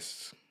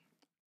artist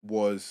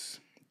was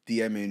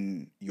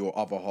DMing your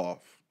other half...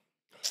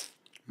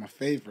 My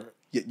favourite?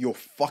 Your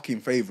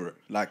fucking favourite.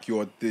 Like,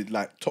 you're the,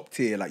 like, top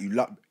tier. Like,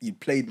 you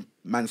played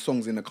man's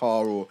songs in the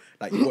car or,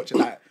 like, you watch it.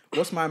 Like,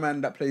 what's my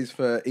man that plays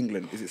for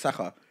England? Is it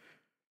Saka?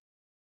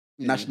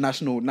 Yeah.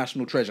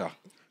 National treasure.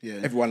 Yeah.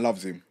 Everyone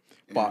loves him.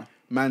 Yeah. But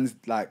man's,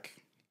 like,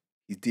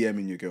 he's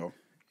DMing your girl.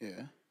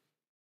 Yeah.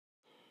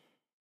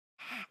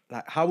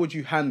 Like, how would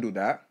you handle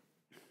that?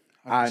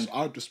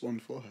 I'd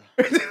respond for her.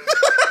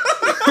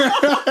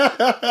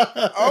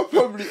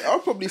 I'll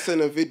probably send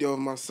a video of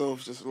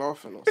myself just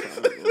laughing or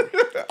something.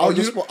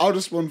 I'll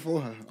respond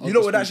for her. You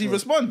lot would actually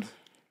respond?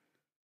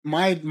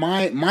 My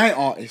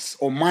artist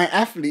or my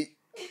athlete.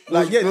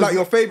 Like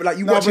your favourite. Like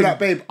you watch him, like,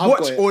 babe, I've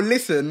watch got it. or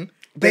listen.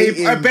 Babe,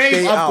 day in, babe,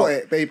 day I've out. got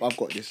it. Babe, I've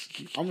got this.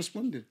 I'm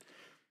responding.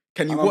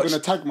 Can you I'm watch? going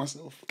to tag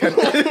myself.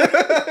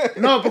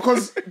 No,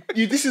 because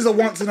this is a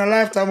once in a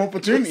lifetime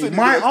opportunity.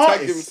 My tag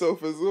artist.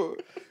 himself as well.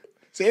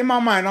 So in my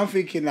mind, I'm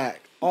thinking like,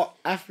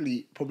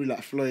 athlete, probably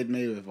like Floyd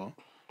Mayweather.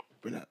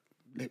 But like,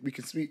 we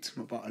can speak to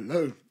him about a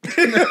loan.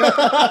 Build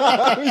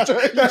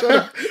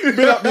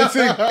up your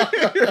thing.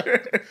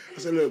 I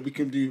said, look, we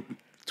can do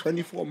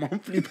 24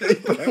 monthly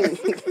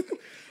payback.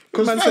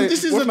 Because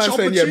this is an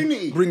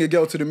opportunity. Yeah, bring a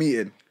girl to the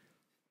meeting.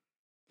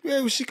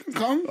 Yeah, well, she can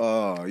come.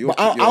 Oh, but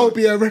I'll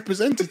be a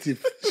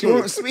representative. She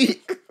won't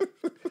speak.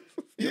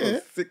 Yeah,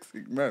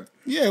 man.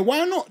 Yeah,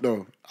 why not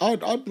though?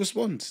 I'd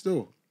respond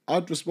still.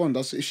 I'd respond.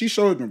 If she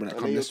showed me, but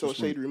And you'll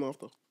shade room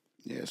after.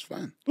 Yeah, it's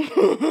fine.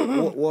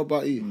 What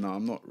about you? No,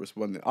 I'm not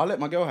responding. I'll let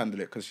my girl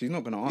handle it because she's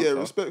not going to answer. Yeah,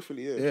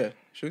 respectfully, yeah. Yeah,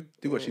 she'll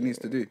do what she needs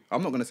to do.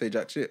 I'm not going to say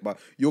jack shit, but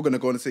you're going to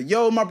go on and say,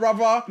 yo, my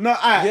brother. No,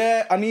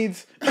 I need...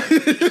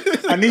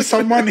 I need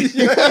some money.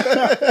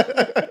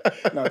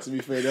 No, to be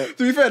fair,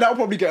 that'll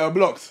probably get her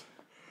blocked.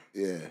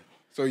 Yeah.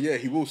 So, yeah,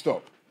 he will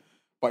stop.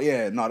 But,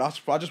 yeah, no,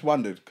 I just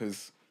wondered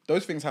because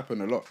those things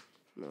happen a lot.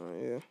 No,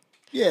 yeah.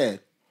 Yeah.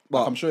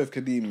 But I'm sure if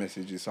Kadeem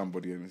messages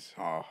somebody and it's,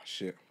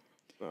 shit.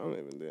 No, I'm not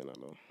even doing that,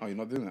 though. Oh, you're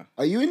not doing that?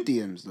 Are you in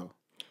DMs, though?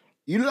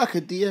 You look like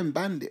a DM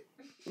bandit.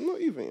 I'm not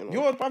even, you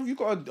know. You've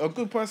got a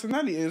good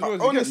personality as well.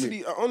 I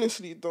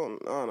honestly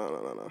don't.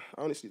 No.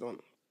 I honestly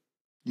don't.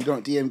 You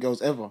don't DM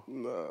girls ever?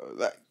 No,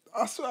 like,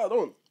 I swear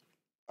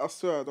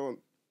I don't.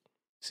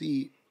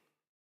 See,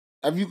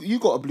 have you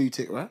got a blue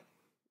tick, right?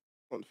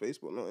 On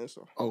Facebook, not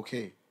Insta.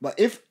 Okay. But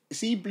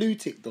see blue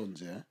tick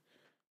dons, yeah?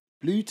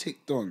 Blue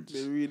tick dons.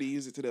 They really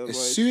use it to their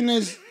advantage. As soon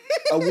as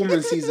a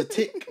woman sees a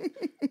tick,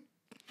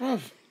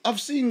 bruv,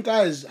 I've seen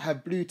guys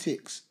have blue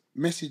ticks,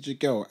 message a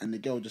girl, and the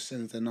girl just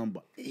sends their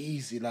number.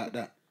 Easy like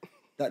that.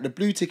 Like the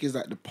blue tick is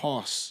like the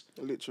pass.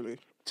 Literally.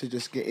 To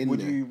just get in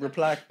Would there. you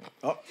reply?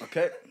 Oh,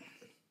 okay.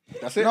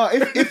 That's it? No,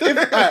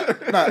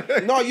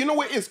 if No, you know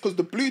what it is? Because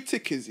the blue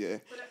tick is, yeah,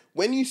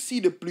 when you see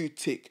the blue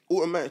tick,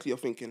 automatically you're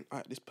thinking, all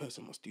right, this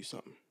person must do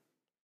something.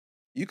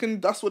 You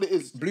can... That's what it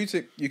is. Blue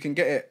tick, you can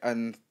get it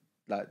and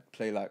like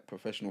play like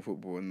professional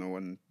football and no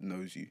one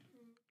knows you.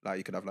 Like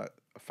you could have like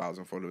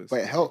 1,000 followers.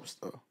 But it helps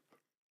though.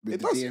 With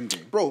It the does. DM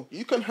game. Bro,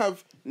 you can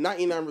have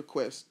 99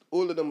 requests.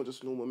 All of them are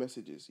just normal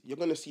messages. You're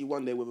going to see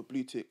one day with a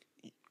blue tick.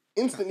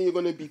 Instantly, you're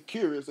going to be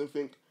curious and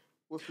think,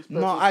 what's this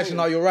person No, actually, saying?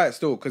 no, you're right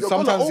still. Because You're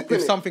sometimes gonna open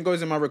if it. something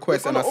goes in my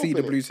request You're and I gonna see the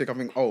open blue it. tick, I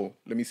think, oh,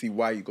 let me see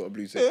why you got a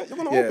blue tick. Yeah, you're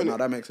going to open no, it.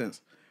 that makes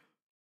sense.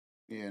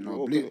 Yeah,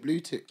 no, blue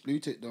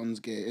tick dons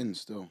get it in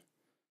still.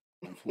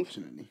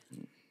 Unfortunately.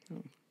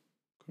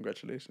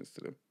 Congratulations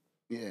to them.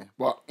 Yeah,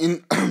 but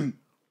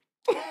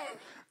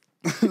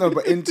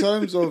but in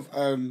terms of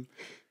I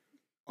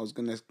was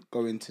gonna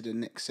go into the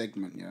next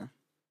segment, yeah.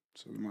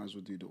 So we might as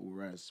well do the all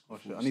rise. Oh,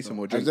 shit. I need some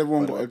more drink. Has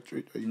everyone by got the a way.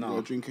 drink? You No. got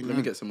a drink in Let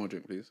me get some more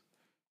drink, please.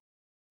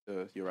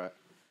 You're right.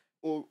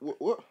 Or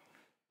what?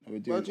 We're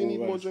doing Why do you need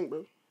all more rise. drink,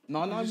 bro?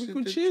 No, You we said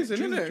could the cheers in,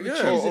 cheers- innit? the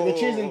Yeah. cheers- the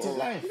cheers into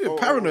life. You're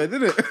paranoid,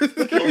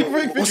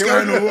 innit? What's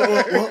going on?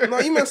 What? No,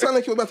 you might sound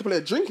like you're about to play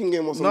a drinking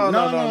game or something.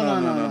 No.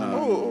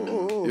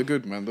 Oh. You're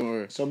good, man. Don't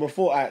worry. So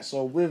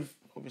so with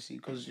obviously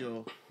because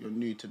you're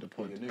new to the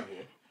pod. You're new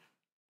here.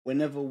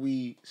 Whenever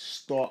we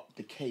start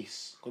the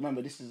case, 'cause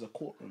remember this is a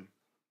courtroom.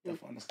 You have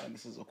to understand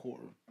this is a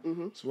courtroom.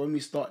 Mm-hmm. So when we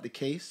start the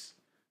case,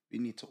 we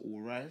need to all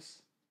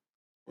rise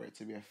for it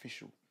to be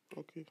official.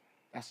 Okay.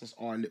 That's just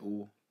our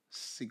little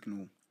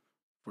signal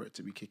for it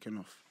to be kicking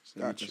off. So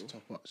you Gotcha. just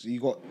top up. So you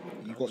got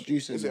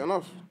juice in Is there. it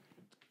enough?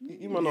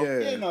 You man up.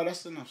 Yeah, no,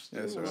 that's enough. Still.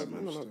 Yeah, it's alright,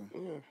 man.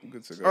 Yeah.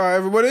 Good to go. All right,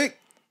 everybody.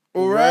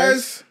 All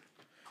rise.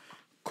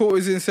 Court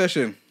is in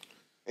session.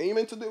 And you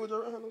meant to do it with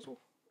your right hand as well?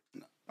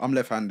 I'm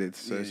left-handed,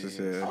 so it's just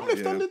I'm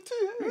left-handed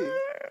too, hey.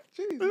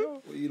 Jeez, yo.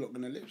 What, are you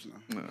locking the lips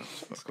now? No,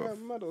 fuck guy off.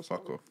 mad or Fuck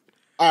something. off.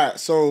 All right,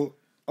 so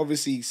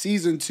obviously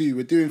season 2,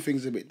 we're doing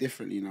things a bit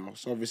differently now.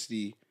 So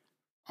obviously,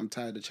 I'm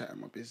tired of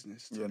chatting my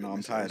business. Yeah, no, I'm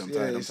It's- tired. I'm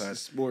yeah, tired.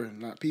 It's boring.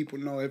 Like people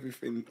know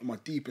everything, my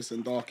deepest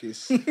and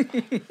darkest.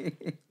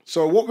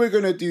 So what we're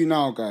gonna do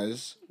now,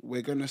 guys,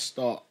 we're gonna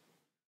start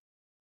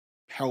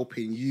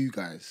helping you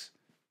guys,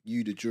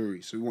 you the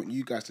jury. So we want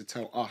you guys to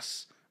tell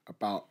us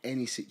about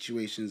any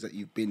situations that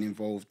you've been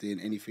involved in,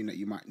 anything that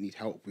you might need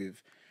help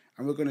with,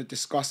 and we're gonna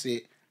discuss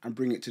it and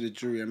bring it to the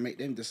jury and make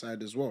them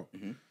decide as well.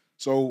 Mm-hmm.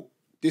 So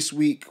this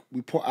week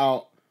we put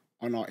out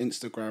on our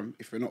Instagram,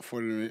 if you're not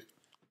following it,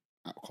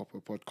 at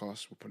COPO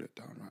Podcast, we'll put it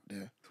down right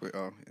there.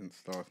 Twitter,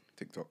 Insta,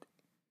 TikTok.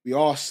 We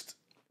asked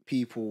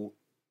people,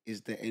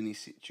 is there any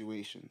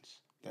situations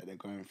that they're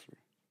going through?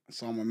 And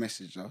someone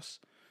messaged us,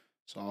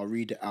 so I'll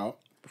read it out.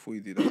 Before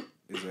you do that,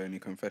 is there any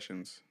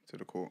confessions to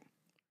the court?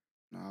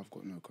 No, I've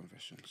got no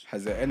confessions.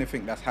 Has there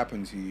anything that's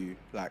happened to you,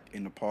 like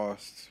in the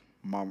past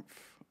month,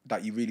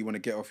 that you really want to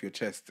get off your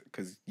chest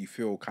because you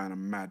feel kind of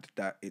mad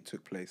that it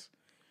took place?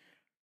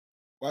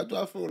 Why do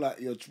I feel like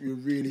you're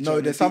really... No,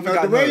 trying there's to something.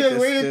 think- I No, the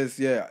way know,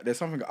 you're- there's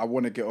something I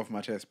want to get off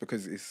my chest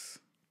because it's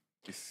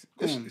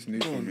new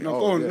for me. No,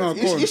 go on, no,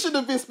 go on. You should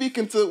have been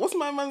speaking to, what's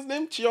my man's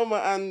name?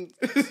 Chioma and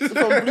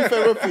from Blue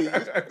Therapy.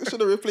 You should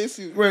have replaced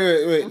you.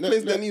 Wait.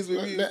 Replace their knees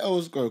with you. Let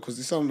Els go, because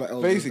it sounds like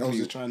Els Basically,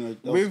 is trying to...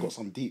 Els with- got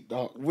some deep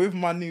dark... With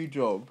my new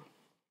job,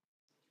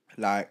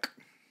 like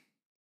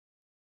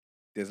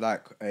there's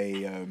like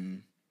a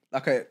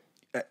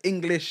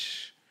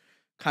English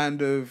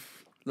kind of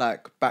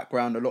like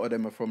background. A lot of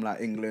them are from like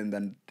England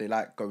and they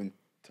like going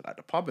to like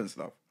the pub and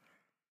stuff.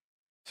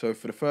 So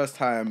for the first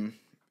time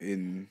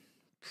in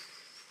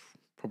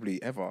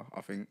probably ever,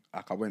 I think,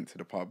 like I went to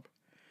the pub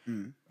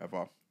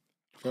ever.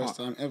 First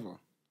time ever.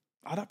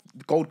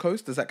 Gold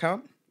Coast, does that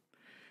count?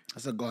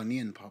 That's a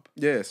Ghanaian pub.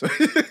 Yeah, so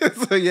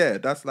so yeah,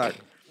 that's like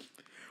It's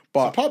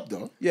but a pub,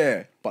 though.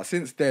 yeah, but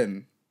since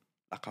then,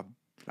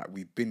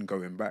 we've been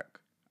going back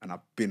and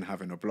I've been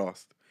having a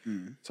blast.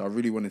 So I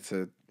really wanted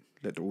to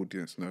let the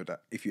audience know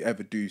that if you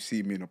ever do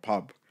see me in a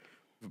pub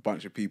with a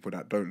bunch of people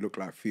that don't look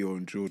like Theo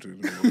and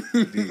Jordan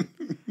or Dean,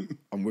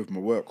 I'm with my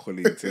work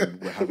colleagues and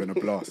we're having a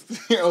blast.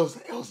 Els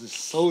has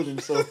sold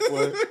himself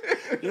for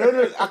it. You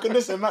know, I can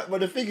just imagine.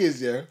 But the thing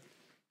is, yeah,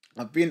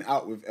 I've been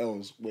out with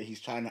Els where he's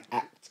trying to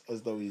act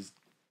as though he's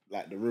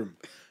like the room.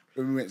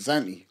 When we went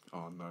Zanti.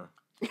 Oh no.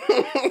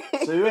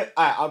 So we went,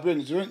 I'll be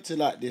honest, we went to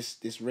like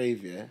this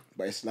rave, yeah,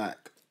 but it's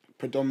like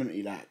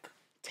predominantly like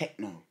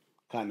techno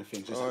kind of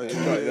thing. Just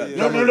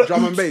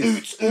Drum and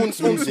bass. Ounce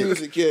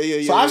music,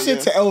 yeah. So I've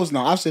said to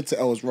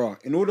Els, raw,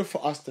 in order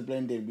for us to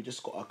blend in, we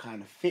just got to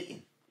kind of fit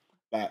in.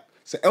 Like,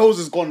 so Els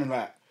has gone and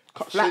like,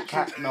 flat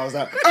cat, and I was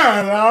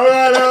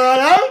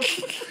like,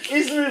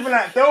 he's moving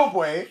like Del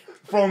Boy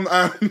from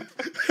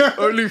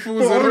Only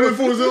Fools and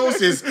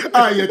Horses.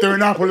 You're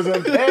doing apples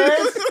and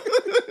pears.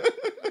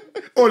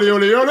 Ole,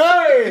 ole,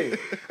 ole!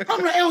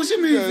 I'm like, Els,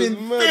 you're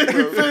moving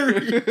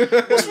very.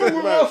 What's wrong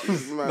with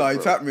Els? No, he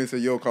tapped me and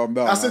said, yo, calm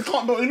down. I said,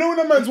 can't, but you know when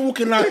a man's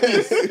walking like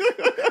this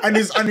and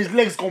his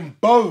legs gone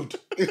bowed.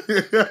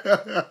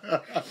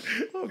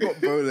 I've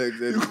got bow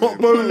legs anyway. You got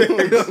bow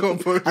legs. I've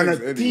got bow legs And a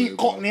anyway, deep man.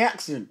 Cockney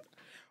accent.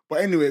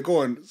 But anyway, go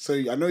on. So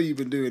I know you've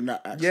been doing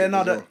that accent. Yeah,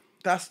 no, as well.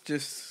 that's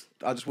just...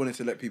 I just wanted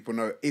to let people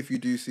know, if you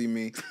do see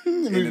me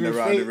in Moving and your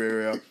around feet. the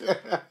area,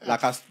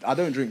 like I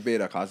don't drink beer,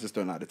 like I just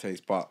don't like the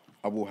taste, but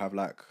I will have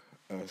like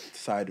a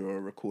cider or a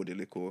recorded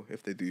liquor.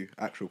 If they do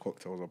actual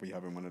cocktails, I'll be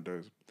having one of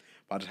those.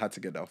 But I just had to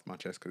get that off my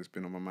chest because it's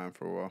been on my mind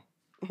for a while.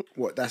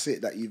 What, that's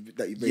it? That you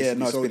basically Yeah,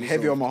 no, it's sold been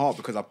heavy yourself? on my heart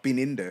because I've been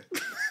in there.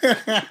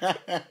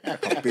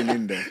 I've been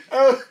in there.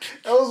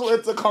 Els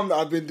wanted to come that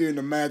I've been doing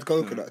the mad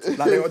coconut.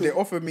 Like they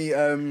offered me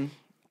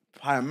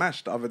pie and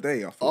mash the other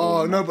day. I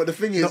thought, Oh, no, but the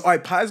thing is... no,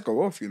 pies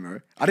go off, you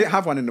know. I didn't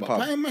have one in the pub.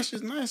 Pie and mash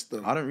is nice,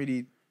 though. I don't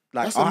really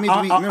like. That's a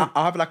midweek meal.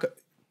 I have like a.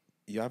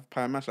 You have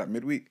pie and mash like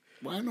midweek.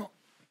 Why not?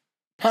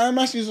 Pie and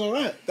mash is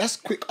alright. That's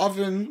quick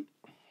oven.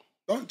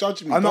 Don't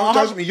judge me. I know, Don't I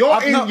judge have- me. You're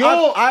I've- in. no,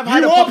 You're. I've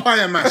had you a are pop-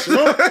 pie and mash.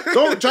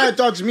 Don't try to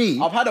judge me.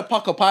 I've had a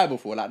pucker pie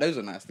before. Like those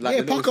are nice. Like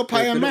Yeah, the little- pucker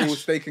pie the and little mash.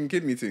 steak and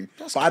kidney thing.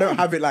 That's But I don't cool.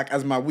 have it like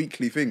as my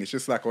weekly thing. It's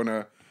just like on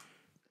a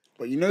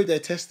But you know they're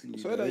testing you.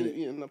 So though, that you innit?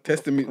 eating that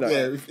testing me. Like,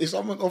 Yeah, if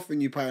someone's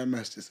offering you pie and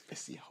mash, just let's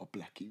see how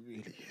black he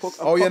really is.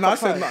 oh yeah, no, I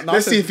said. No, I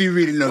Let's said- see if he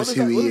really What knows does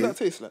who that, what he does that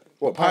is. taste like?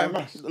 what Pie and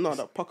mash. No,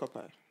 that pucker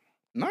pie.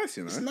 Nice,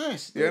 you know. It's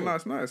nice. Yeah, though. no,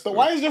 it's nice. But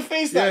why is your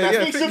face like that?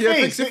 Fix your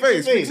face. Fix your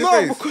face. Fix your No,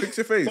 face. because- Fix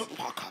your face.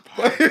 Pucker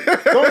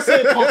pie. Don't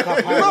say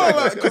pucker pie. No,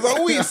 like, because I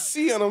always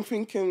see it and I'm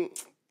thinking,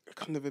 it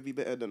can never be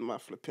better than my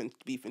flipping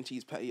beef and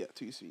cheese patty at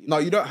 2 sweet. No,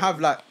 you don't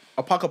have like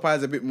a pucker pie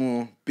is a bit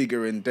more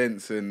bigger and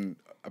dense and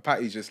A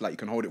patty is just like you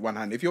can hold it one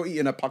hand. If you're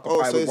eating a pucker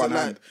Oh, pie so with is one it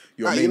hand, like,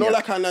 you're a you know,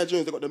 maniac. like how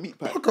Nigerians they got the meat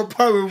pie. Fuck a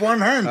pie with one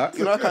hand. Huh?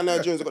 You know, like how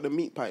Nigerians they got the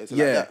meat pie. Is it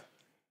Yeah. like that?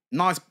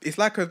 No, it's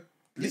like a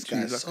This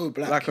literally guy's like, so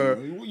black. like you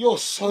know? You're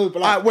so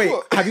black. wait,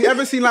 have you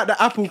ever seen like the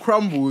apple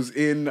crumbles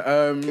in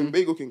In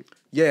Bagel King.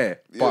 yeah,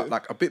 but Yeah.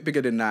 like a bit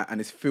bigger than that,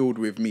 and it's filled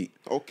with meat.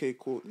 Okay,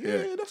 cool.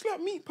 Yeah, that's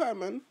like meat pie,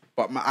 man.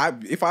 But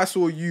if I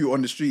saw you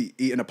on the street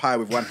eating a pie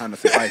with one hand, I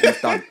say, "Alright,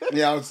 he's done."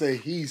 Yeah, I would say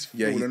he's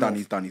Yeah, he's fallen done, off.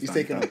 he's done, He's he's done,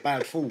 taking he's a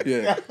bad fall.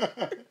 Yeah.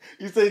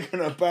 He's taking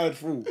a bad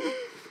fall.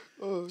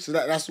 So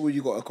that's all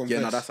you got to confess.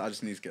 Yeah, no, I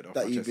just need to get off.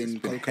 That my you've chest. It's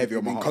been heavy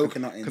on my heart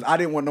coconutting. because I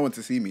didn't want no one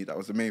to see me. That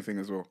was the main thing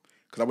as well.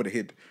 Because I would have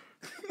hid.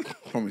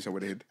 Promise, I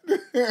would have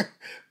hid.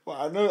 But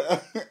I know,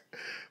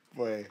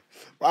 boy.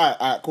 All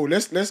right, cool.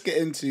 Let's get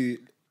into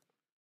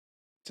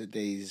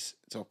today's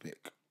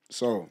topic.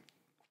 So,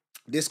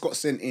 this got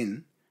sent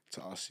in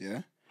to us,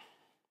 yeah.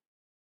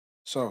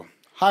 So,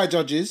 hi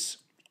judges.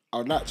 I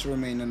would like to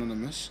remain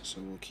anonymous,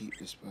 so we'll keep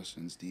this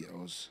person's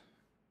details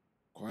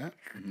quiet.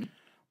 Mm-hmm.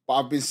 But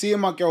I've been seeing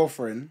my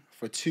girlfriend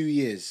for 2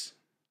 years,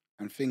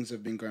 and things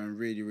have been going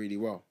really, really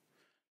well.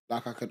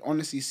 Like, I could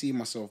honestly see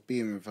myself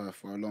being with her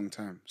for a long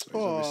time.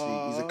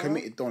 So he's a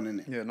committed don,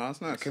 innit? Yeah, no,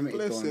 that's nice. Committed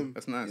Bless don. him.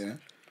 That's nice. Yeah,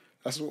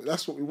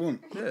 that's what we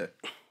want. Yeah.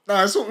 No,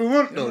 that's what we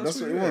want, though. Yeah,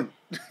 that's what we want.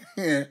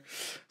 Yeah.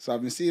 So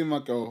I've been seeing my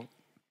girl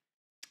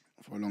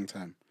for a long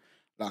time.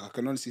 Like, I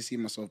can honestly see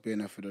myself being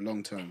there for the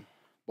long term.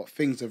 But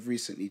things have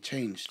recently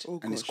changed,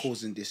 and it's gosh.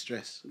 causing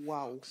distress.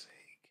 Wow.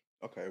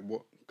 Okay,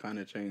 what kind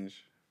of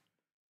change?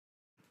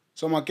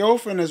 So my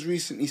girlfriend has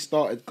recently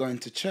started going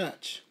to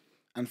church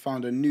and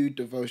found a new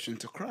devotion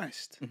to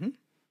Christ. Mm-hmm.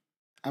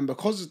 And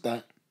because of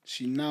that,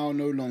 she now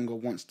no longer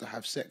wants to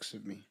have sex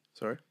with me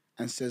Sorry?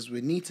 and says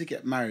we need to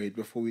get married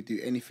before we do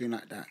anything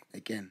like that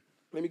again.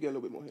 Let me get a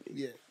little bit more heady.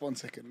 Yeah, 1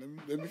 second.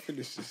 Let me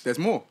finish this. There's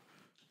more.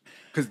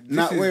 Because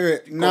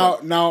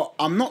Now,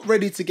 I'm not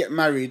ready to get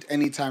married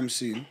anytime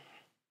soon.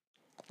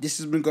 This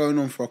has been going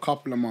on for a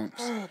couple of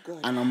months,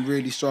 and I'm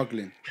really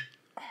struggling.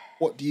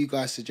 What do you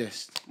guys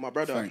suggest? My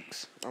brother.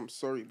 Thanks. I'm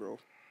sorry, bro.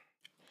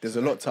 there's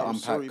a lot to I'm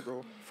unpack sorry,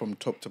 bro. from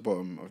top to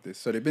bottom of this.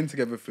 So they've been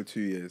together for 2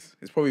 years.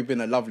 It's probably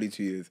been a lovely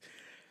 2 years.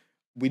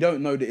 We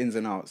don't know the ins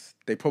and outs.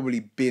 They've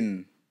probably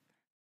been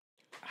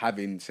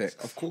having sex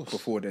Of course.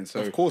 before then. So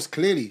Of course,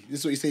 clearly. This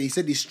is what he said. He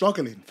said he's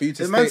struggling. For you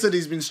to The man stay- said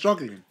he's been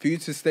struggling. for you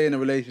to stay in a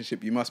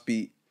relationship, you must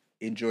be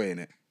enjoying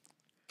it.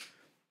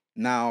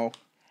 Now,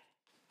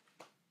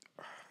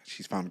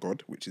 she's found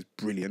God, which is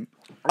brilliant.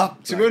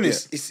 To be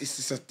honest, this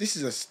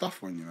is a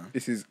tough one, you know.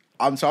 This is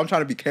I'm trying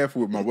to be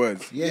careful with my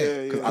words. Yeah,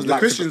 Yeah, because yeah. the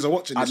Christians are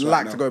watching this I'd right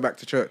like now. to go back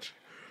to church.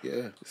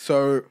 Yeah.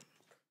 So,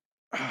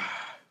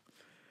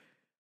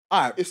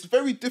 alright. It's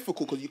very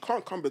difficult because you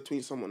can't come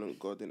between someone and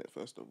God, innit,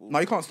 first of all. No,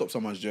 you can't stop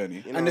someone's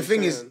journey. You know And the what thing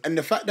I'm is, saying? and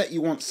the fact that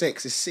you want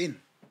sex is sin.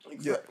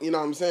 You know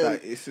what I'm saying?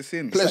 Like, it's a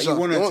sin. Pleasure. you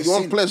want her to you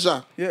want sin.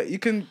 pleasure. Yeah, you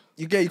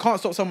can't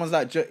stop someone's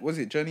was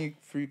it journey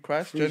through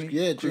Christ?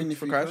 Journey Journey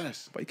through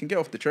Christ. But you can get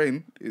off the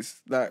train.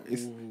 It's like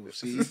it's Ooh,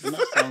 see,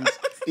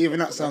 even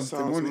that That sounds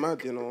sounds demonic.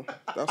 mad, you know.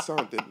 That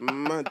sounded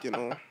mad, you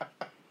know.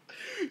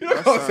 you know,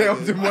 I can't say I'm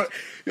sounded demon-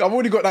 I've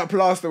already got that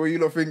plaster where you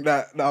don't think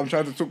that I'm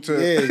trying to talk to.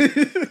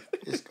 Yeah.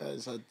 This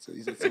guy's had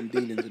some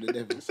dealings with the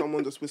devil.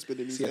 Someone just whispered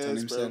in his See it on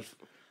ears, bro. himself.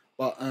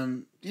 But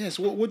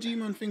so what do you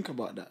man think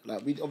about that?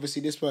 Like, we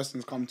obviously this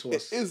person's come to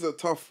us. It is a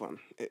tough one.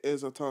 It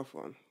is a tough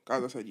one.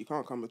 As I said, you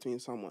can't come between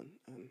someone.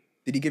 And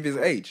Did he give his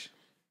age?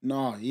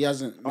 No, he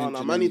hasn't. oh no,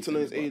 mentioned man, I need to know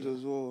his anything age about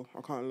as well.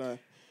 I can't lie.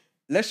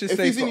 Let's just If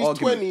say he's for in his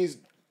argument, 20s,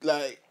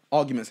 like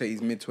argument say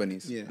he's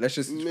mid-20s. Yeah. Let's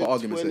just for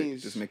argument's sake,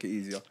 Mid-20s. just make it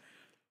easier.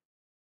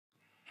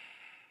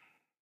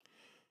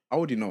 I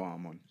already know what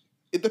I'm on.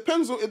 it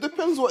depends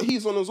what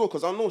he's on as well.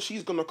 Because I know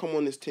she's gonna come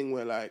on this thing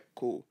where like,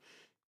 cool,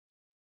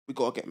 we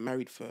gotta get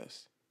married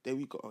first. Then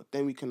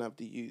we can have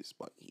the use.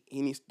 But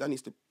that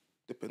needs to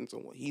depends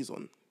on what he's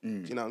on. Do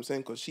you know what I'm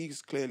saying? Because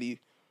she's clearly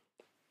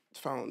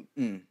found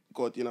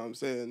God. You know what I'm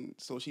saying?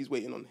 So she's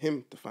waiting on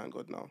him to find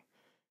God now.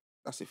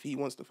 That's if he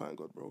wants to find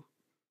God, bro.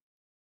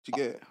 Do you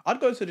get it? I'd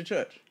go to the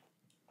church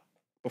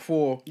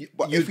before.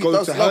 But You'd if he go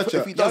does to her love, church.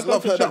 if he does Yeah, I'd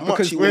love go her to that church much,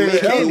 because he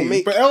will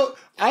make. But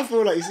I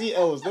feel like, you see,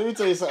 Els, let me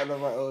tell you something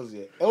about Els,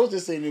 yeah. Els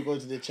just saying you go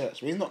to the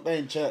church, but he's not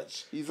going to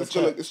church. He's for just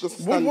gonna. church. It's just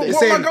a What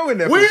stand am I going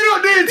there What for? are you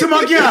not doing to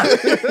my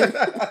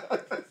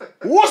girl?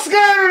 What's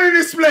going on in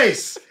this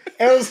place?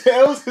 Els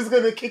is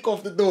going to kick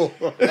off the door.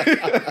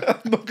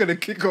 I'm not gonna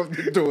kick off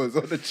the doors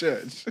of the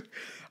church.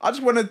 I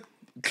just want to.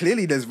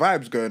 Clearly, there's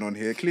vibes going on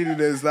here. Clearly,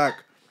 there's like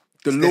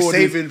the They're Lord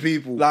saving is,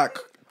 people. Like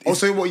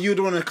Also, what you'd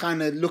want to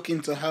kind of look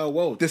into her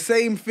world. the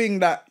same thing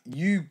that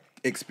you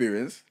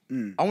experience.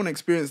 I want to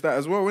experience that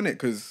as well, innit?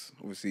 Because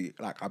obviously,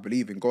 like I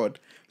believe in God,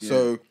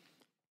 so I'm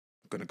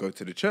gonna go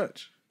to the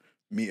church,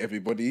 meet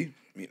everybody,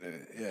 meet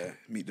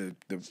the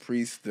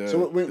priest.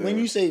 So when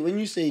you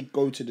say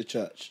go to the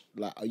church,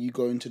 like, are you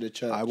going to the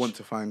church? I want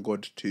to find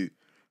God too.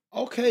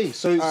 Okay,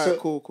 so Alright,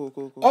 cool.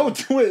 Oh,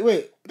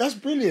 wait, that's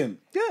brilliant.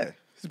 Yeah.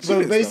 it's So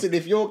brilliant basically,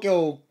 if your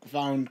girl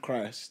found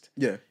Christ, stuff.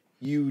 Yeah.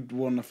 you'd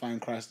want to find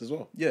Christ as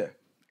well. Yeah.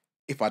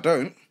 If I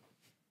don't,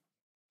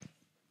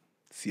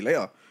 see you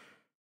later.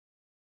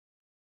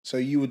 So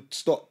you would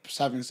stop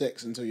having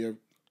sex until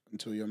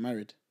you're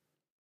married?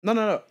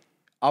 No.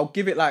 I'll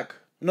give it like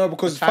No,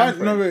 because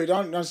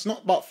it's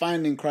not about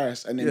finding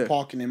Christ and then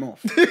parking him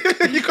off.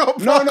 you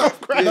can't park off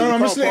Christ. No,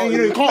 I'm just letting you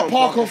know, you can't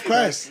park off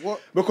Christ. What?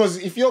 Because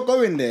if you're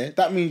going there,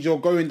 that means you're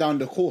going down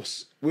the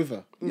course with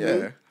her.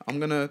 Yeah,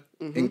 I'm gonna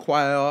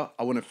inquire.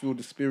 I want to feel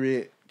the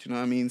spirit. Do you know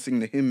what I mean? Sing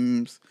the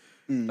hymns.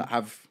 Like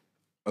have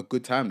a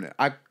good time there.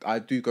 I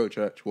do go to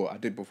church. Well, I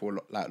did before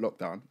like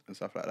lockdown and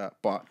stuff like that.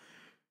 But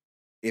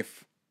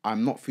if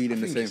I'm not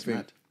feeling the same thing,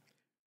 mad.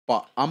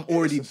 But I'm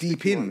already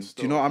deep in.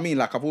 Do you know what I mean?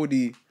 Like I've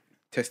already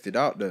tested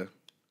out the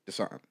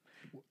something.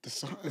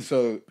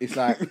 So it's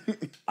like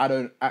I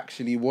don't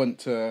actually want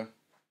to.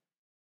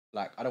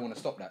 Like I don't want to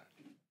stop that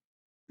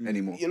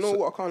anymore. You know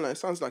what? I can't lie. It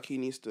sounds like he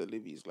needs to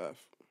live his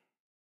life.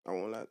 I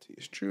won't lie to you.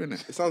 It's true,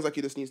 innit? It sounds like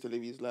he just needs to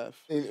live his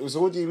life.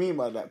 So what do you mean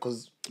by that?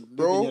 Because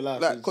bro,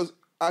 like, because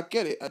I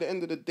get it. At the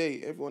end of the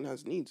day, everyone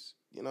has needs.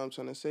 You know what I'm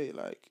trying to say?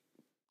 Like,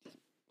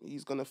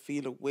 he's gonna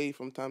feel away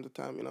from time to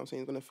time. You know what I'm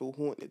saying? He's gonna feel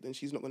haunted, and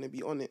she's not gonna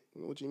be on it.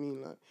 What do you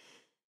mean? Like,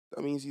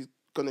 that means he's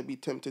gonna be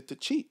tempted to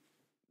cheat.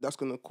 That's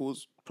gonna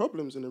cause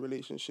problems in the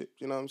relationship.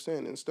 You know what I'm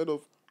saying? Instead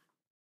of,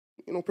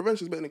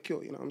 prevention's better than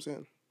cure. You know what I'm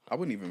saying? I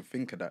wouldn't even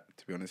think of that,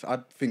 to be honest.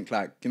 I'd think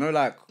like,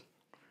 like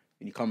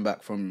when you come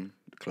back from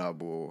the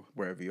club or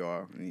wherever you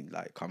are, and you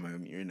like come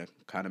home, you're in a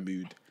kind of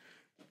mood.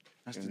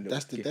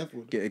 That's the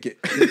devil.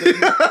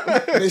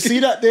 You see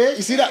that there?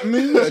 You see that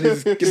mood?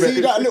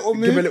 That little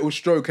mood? Give a little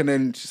stroke and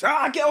then just,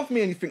 get off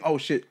me. And you think, oh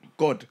shit,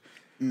 God.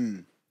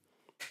 Then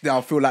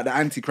I'll feel like the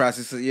Antichrist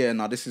is,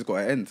 this has got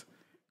to end.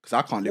 Because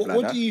I can't live like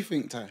that. What do you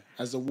think, Ty,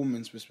 as a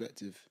woman's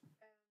perspective?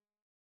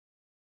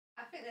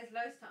 I think there's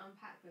loads to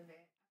unpack with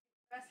it.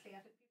 Firstly, I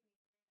think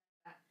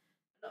a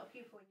lot of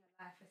people in your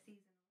life are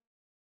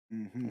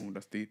seasonal. Oh,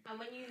 that's deep. And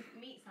when you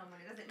meet someone,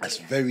 it doesn't mean That's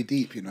very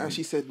deep, you know. And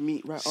she said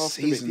meet right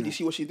after it. Did you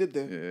see what she did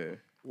there? Yeah.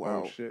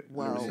 Wow. Oh, shit.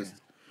 Wow. Yeah,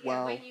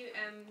 Wow. when you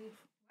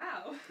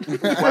wow.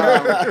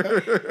 Wow.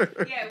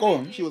 Yeah, Go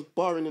on. She was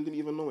barring and didn't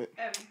even know it.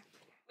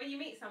 When you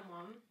meet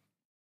someone, I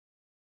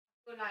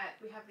feel like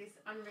we have this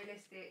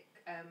unrealistic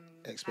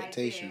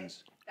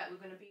expectations idea that we're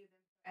going to be with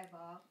them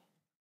forever.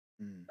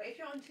 But if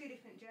you're on two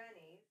different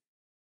journeys,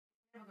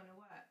 it's never going to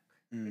work.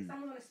 If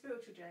someone's on a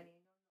spiritual journey,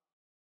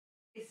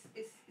 it's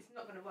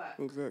not going to work.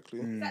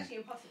 Exactly. It's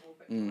actually impossible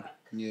for it to work.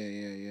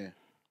 Yeah.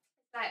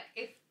 Like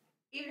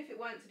even if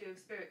it weren't to do with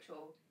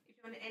spiritual, if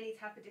you're on any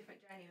type of different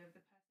journey with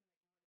the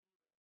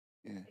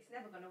person, it's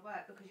never going to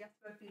work because you have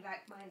to both be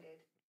like-minded.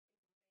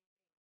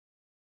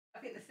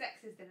 I think the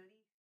sex is the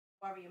least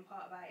worrying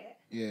part about it.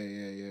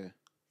 Yeah.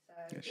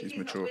 So she's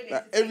mature.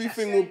 Like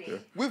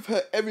with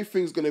her,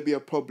 everything's gonna be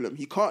a problem.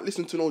 He can't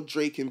listen to no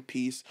Drake in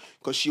peace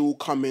because she will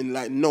come in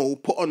like, no,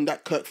 put on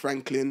that Kirk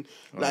Franklin.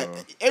 Like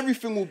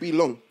everything will be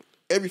long.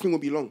 Everything will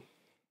be long.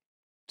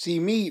 See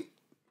me,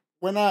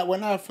 when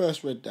I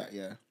first read that,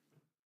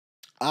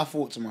 I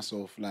thought to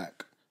myself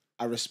like,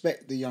 I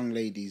respect the young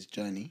lady's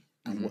journey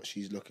and what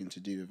she's looking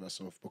to do with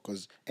herself,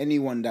 because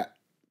anyone that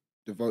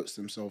devotes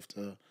themselves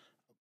to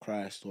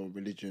Christ or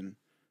religion,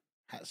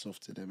 hats off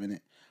to them,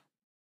 innit?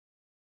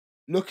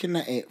 Looking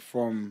at it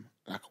from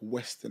like a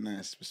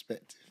westernized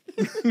perspective.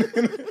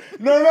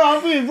 no,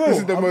 I'm being real. This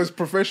is the most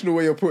professional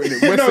way of putting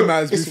it.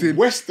 Westernized. It's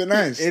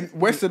westernized.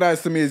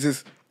 Westernized to me is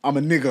just, I'm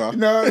a nigger.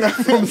 No.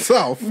 From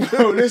South.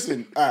 No,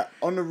 listen,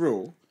 on the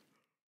real,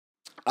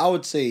 I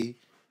would say,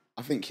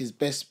 I think his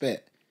best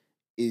bet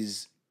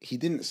is he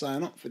didn't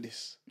sign up for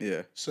this.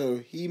 Yeah. So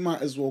he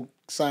might as well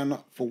sign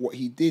up for what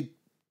he did. You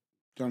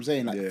know what I'm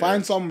saying? Like,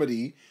 find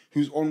somebody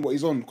who's on what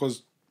he's on.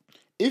 Because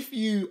if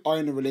you are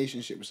in a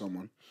relationship with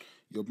someone,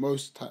 you're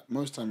most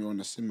time you're on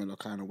a similar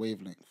kind of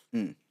wavelength.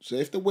 So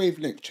if the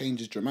wavelength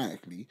changes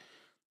dramatically,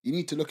 you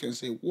need to look at it and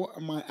say, what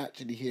am I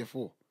actually here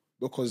for?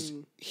 Because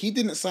he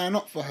didn't sign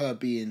up for her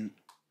being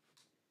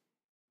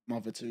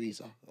Mother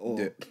Teresa. Or,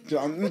 do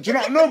you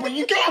know? No, but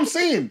you get what I'm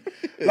saying.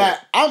 Like,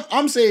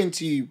 I'm saying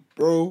to you,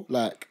 bro,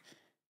 like,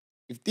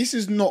 if this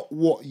is not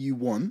what you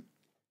want,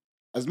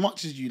 as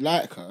much as you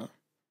like her,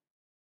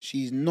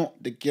 she's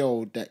not the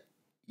girl that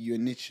you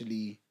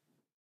initially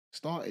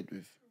started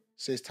with.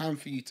 So it's time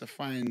for you to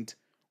find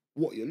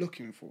what you're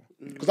looking for.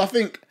 Because I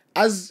think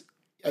as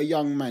a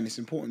young man, it's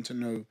important to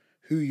know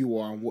who you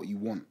are and what you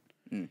want.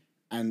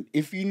 And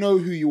if you know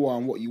who you are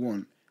and what you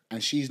want,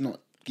 and she's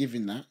not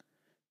giving that,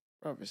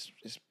 bro, it's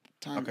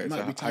time. Okay,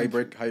 so how you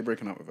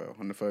breaking up with her?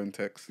 On the phone,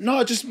 text?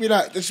 No, just be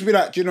like, do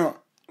you know,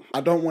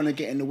 I don't want to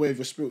get in the way of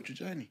your spiritual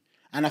journey.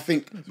 And I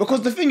think,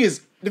 because the thing is,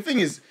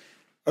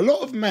 a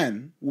lot of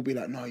men will be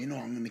like, no, you know,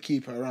 I'm going to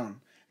keep her around.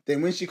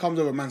 Then when she comes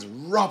over, man's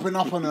rubbing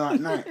up on her at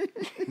night.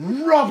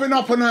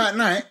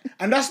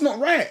 And that's not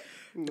right.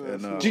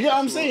 No, do you get what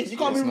I'm saying? You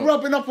can't be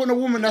rubbing up on a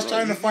woman that's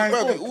trying to find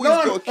fault. You always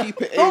got to keep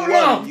it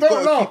A1. You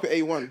got to keep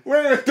it A1.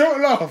 Wait,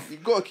 don't laugh. You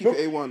got to keep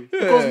it A1.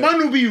 Because man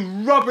will be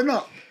rubbing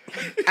up.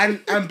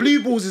 And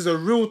blue balls is a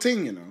real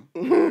thing, you know.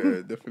 Yeah,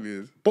 it definitely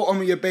is.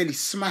 Bottom of your belly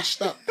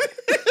smashed up.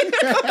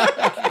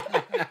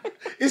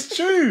 It's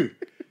true.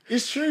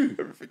 It's true.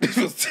 Do you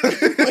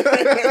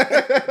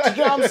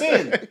know what I'm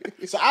saying?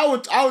 So I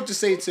would just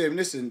say to him,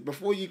 listen,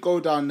 before you go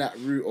down that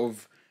route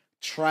of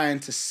trying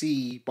to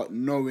see but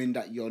knowing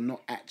that you're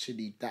not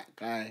actually that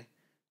guy,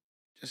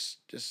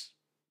 just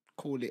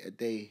call it a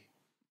day,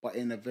 but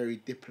in a very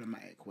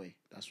diplomatic way.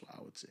 That's what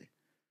I would say.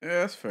 Yeah,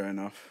 that's fair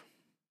enough.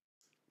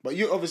 But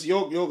you obviously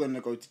you're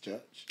gonna go to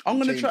church. I'm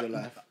gonna change try. your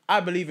life. I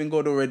believe in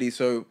God already,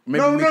 so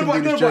maybe we can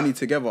do this journey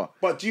together.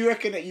 But do you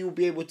reckon that you'll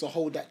be able to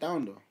hold that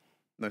down though?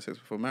 No sex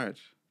before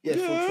marriage. Yeah.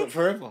 For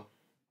forever.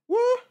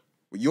 What?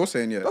 You're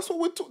saying yeah. That's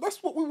what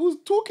that's what we was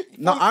talking.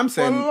 No, I'm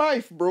saying for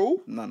life,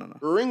 bro. No.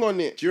 Ring on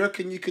it. Do you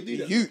reckon you could do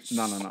that? Youths.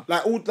 No.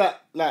 Like all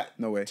that, like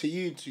No way. To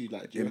you two,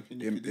 like do you reckon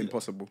you could do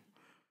Impossible.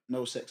 that?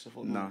 No sex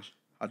before Nah, marriage.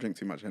 I drink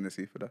too much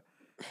Hennessy for that.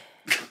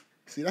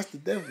 See, that's the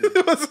devil.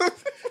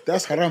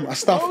 That's haram. Already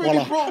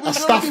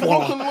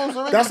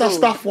Astaghfirullah. That's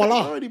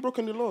astaghfirullah. Already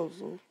broken the laws.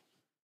 So.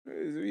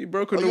 You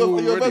broken Are the you rule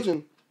a already.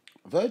 virgin?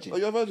 Virgin. Are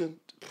you a virgin?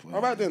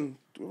 All right then.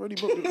 Already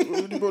broke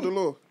the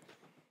law.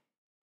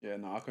 Yeah,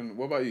 no, I can.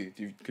 What about you?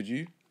 Could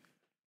you?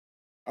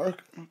 I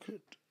reckon I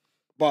could.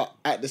 But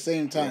at the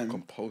same time,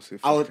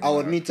 Compulsive. I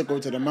would need to go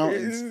to the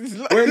mountains. It's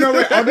like-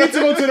 Wait, I need to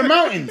go to the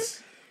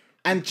mountains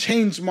and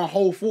change my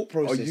whole thought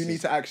Oh, process. you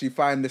need to actually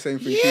find the same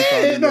thing. she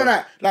found Yeah, in no,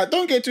 your- like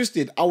don't get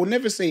twisted. I will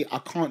never say I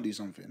can't do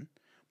something,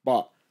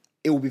 but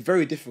it will be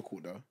very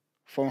difficult though,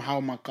 from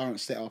how my current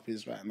setup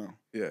is right now.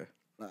 Yeah.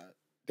 Like,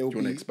 Do you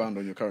want to expand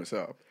on your current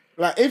setup?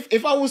 like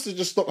if I was to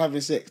just stop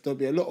having sex, there'll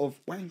be a lot of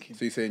wanking.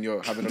 So you're saying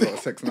you're having a lot of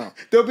sex now?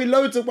 There'll be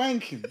loads of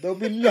wanking. There'll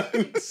be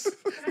loads.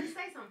 Can I just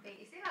say something?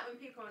 You see, like when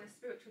people are on a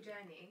spiritual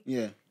journey,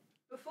 Yeah.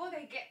 before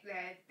they get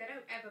there, they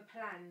don't ever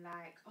plan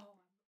like, oh,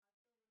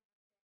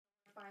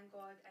 I find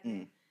God.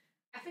 And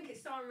I think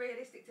it's so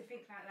unrealistic to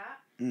think like that.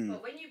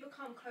 But when you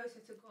become closer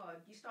to God,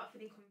 you start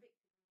feeling convicted.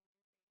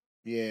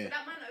 Yeah. But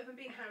that might not even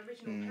be her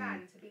original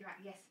plan to be like,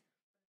 yes,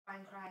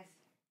 find Christ.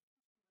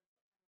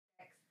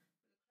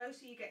 The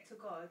closer you get to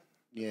God,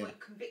 the more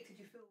convicted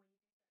you feel.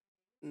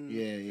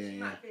 Yeah. You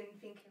might have been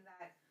thinking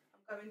like,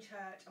 I'm going to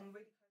church, I'm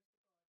really close to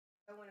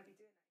God. I don't want to be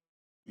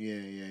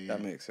doing that. Yeah.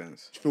 That makes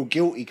sense. Feel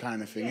guilty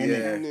kind of thing,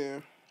 innit? Yeah.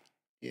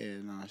 Yeah,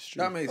 no, it's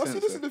true. That makes sense. See,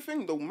 this is the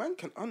thing, though. Man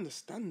can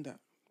understand that,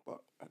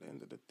 but at the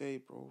end of the day,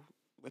 bro,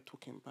 we're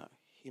talking about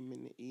him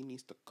and he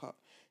needs to cut.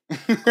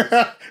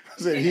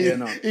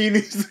 He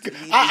needs to.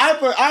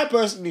 I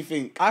personally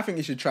think. I think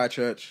you should try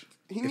church.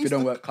 If it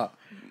don't work, cut.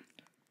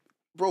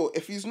 Bro,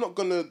 if he's not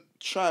gonna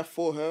try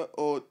for her,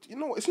 or you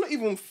know, it's not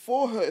even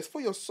for her. It's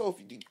for yourself.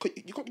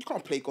 You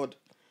can't play God.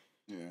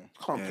 Yeah. You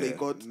can't play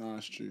God. No,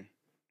 it's true.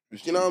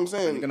 You know what I'm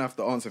saying? You're gonna have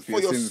to answer for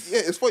your sins. Yeah,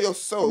 it's for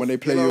yourself. When they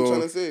play you know your, what I'm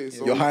trying to say?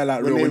 So, your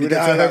highlight reel When when you they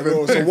get to heaven.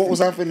 reel. So what was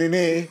happening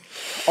here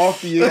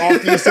after you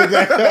said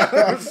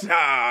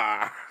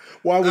that?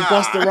 Why we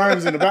bust the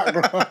rhymes in the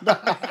background?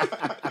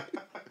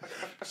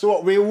 So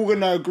what, we're all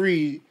gonna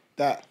agree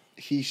that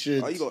he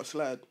should. Oh, you got a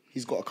slide.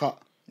 He's got a cut.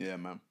 Yeah,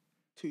 man.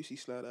 2C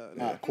slide out.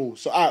 Alright, cool.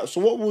 So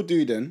so what we'll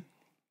do then?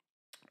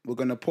 We're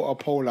gonna put a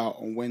poll out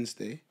on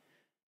Wednesday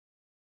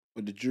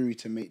for the jury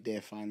to make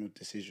their final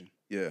decision.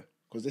 Yeah.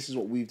 Because this is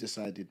what we've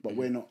decided, but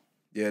we're not.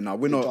 Yeah, no,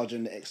 we're not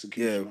judging the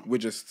execution. Yeah, we're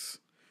just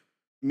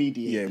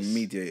mediators. Yeah,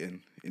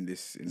 mediating in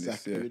this.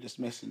 Exactly, Yeah. we're just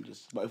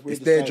messengers. But if we're it's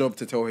their job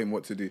to tell him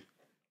what to do.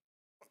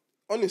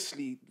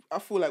 Honestly, I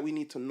feel like we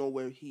need to know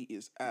where he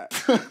is at.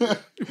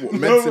 What,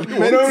 mentally?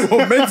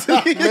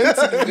 Mentally? We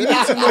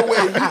need to know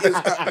where he is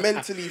at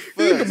mentally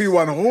first. He could be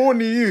one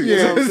horny you. You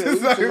know what I'm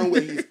saying? We need to know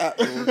where he's at,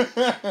 bro.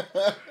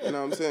 You know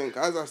what I'm saying?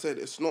 As I said,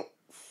 it's not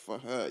for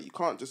her. You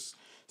can't just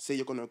say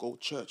you're gonna go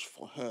church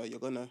for her. You're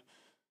gonna,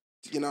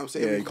 you know what I'm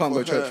saying? Yeah, you can't go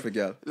her. church for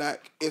girl.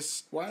 Like,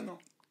 it's... Why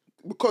not?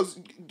 Because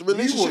the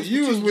relationship...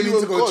 You was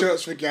willing to go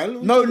church for gal?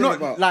 No,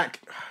 not like...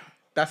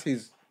 That's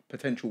his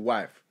potential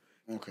wife.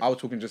 Okay. I was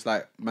talking just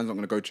like, man's not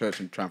going to go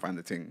church and try and find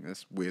the thing.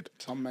 That's weird.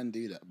 Some men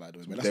do that, by the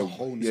way. But that's They're- a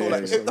whole new yeah,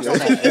 episode. That's yeah.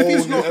 what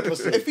I'm saying.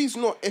 Episode.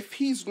 If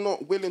he's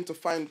not willing to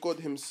find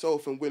God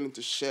himself and willing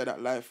to share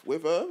that life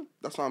with her,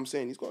 that's what I'm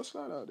saying. He's got to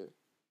slide out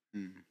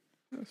there.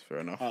 That's fair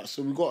enough. Alright,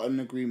 so we got an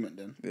agreement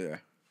then. Yeah.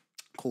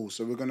 Cool.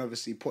 So we're gonna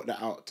obviously put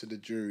that out to the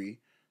jury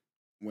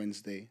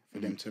Wednesday for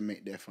them to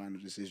make their final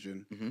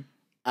decision.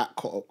 At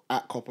COPO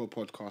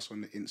Podcast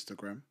on the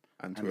Instagram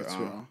And and the Twitter.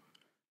 Twitter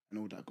and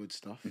all that good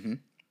stuff.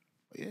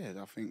 But yeah,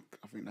 I think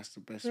that's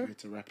the best way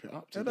to wrap it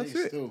up Yeah, today. that's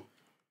it. Still,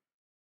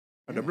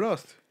 Had a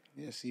blast.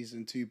 yeah,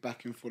 season 2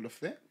 back in full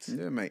effect.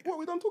 Yeah, mate. What,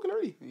 we done talking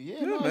already? Yeah,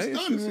 Yeah, no, mate, it's it's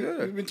done. just- yeah.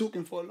 We've been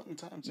talking for a long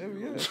time.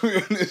 Yeah.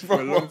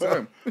 For a long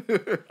time.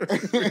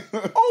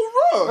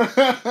 Oh,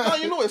 bro! Now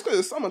you know it's because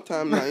it's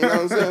summertime now, you know what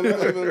I'm saying?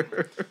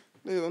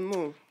 They don't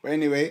know. But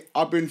anyway,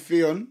 I've been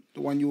Theon,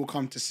 the one you will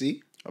come to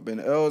see. I've been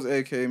Els,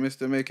 aka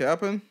Mr. Make It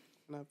Happen.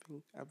 And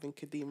I've been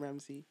Kadeem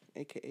Ramsey,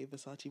 aka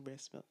Versace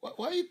breast milk.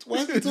 Why are you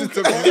talking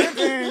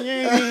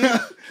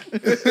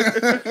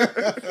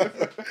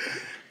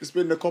It's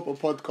been the COPO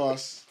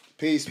Podcast.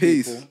 Peace,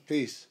 Peace. people.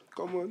 Peace.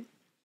 Come on.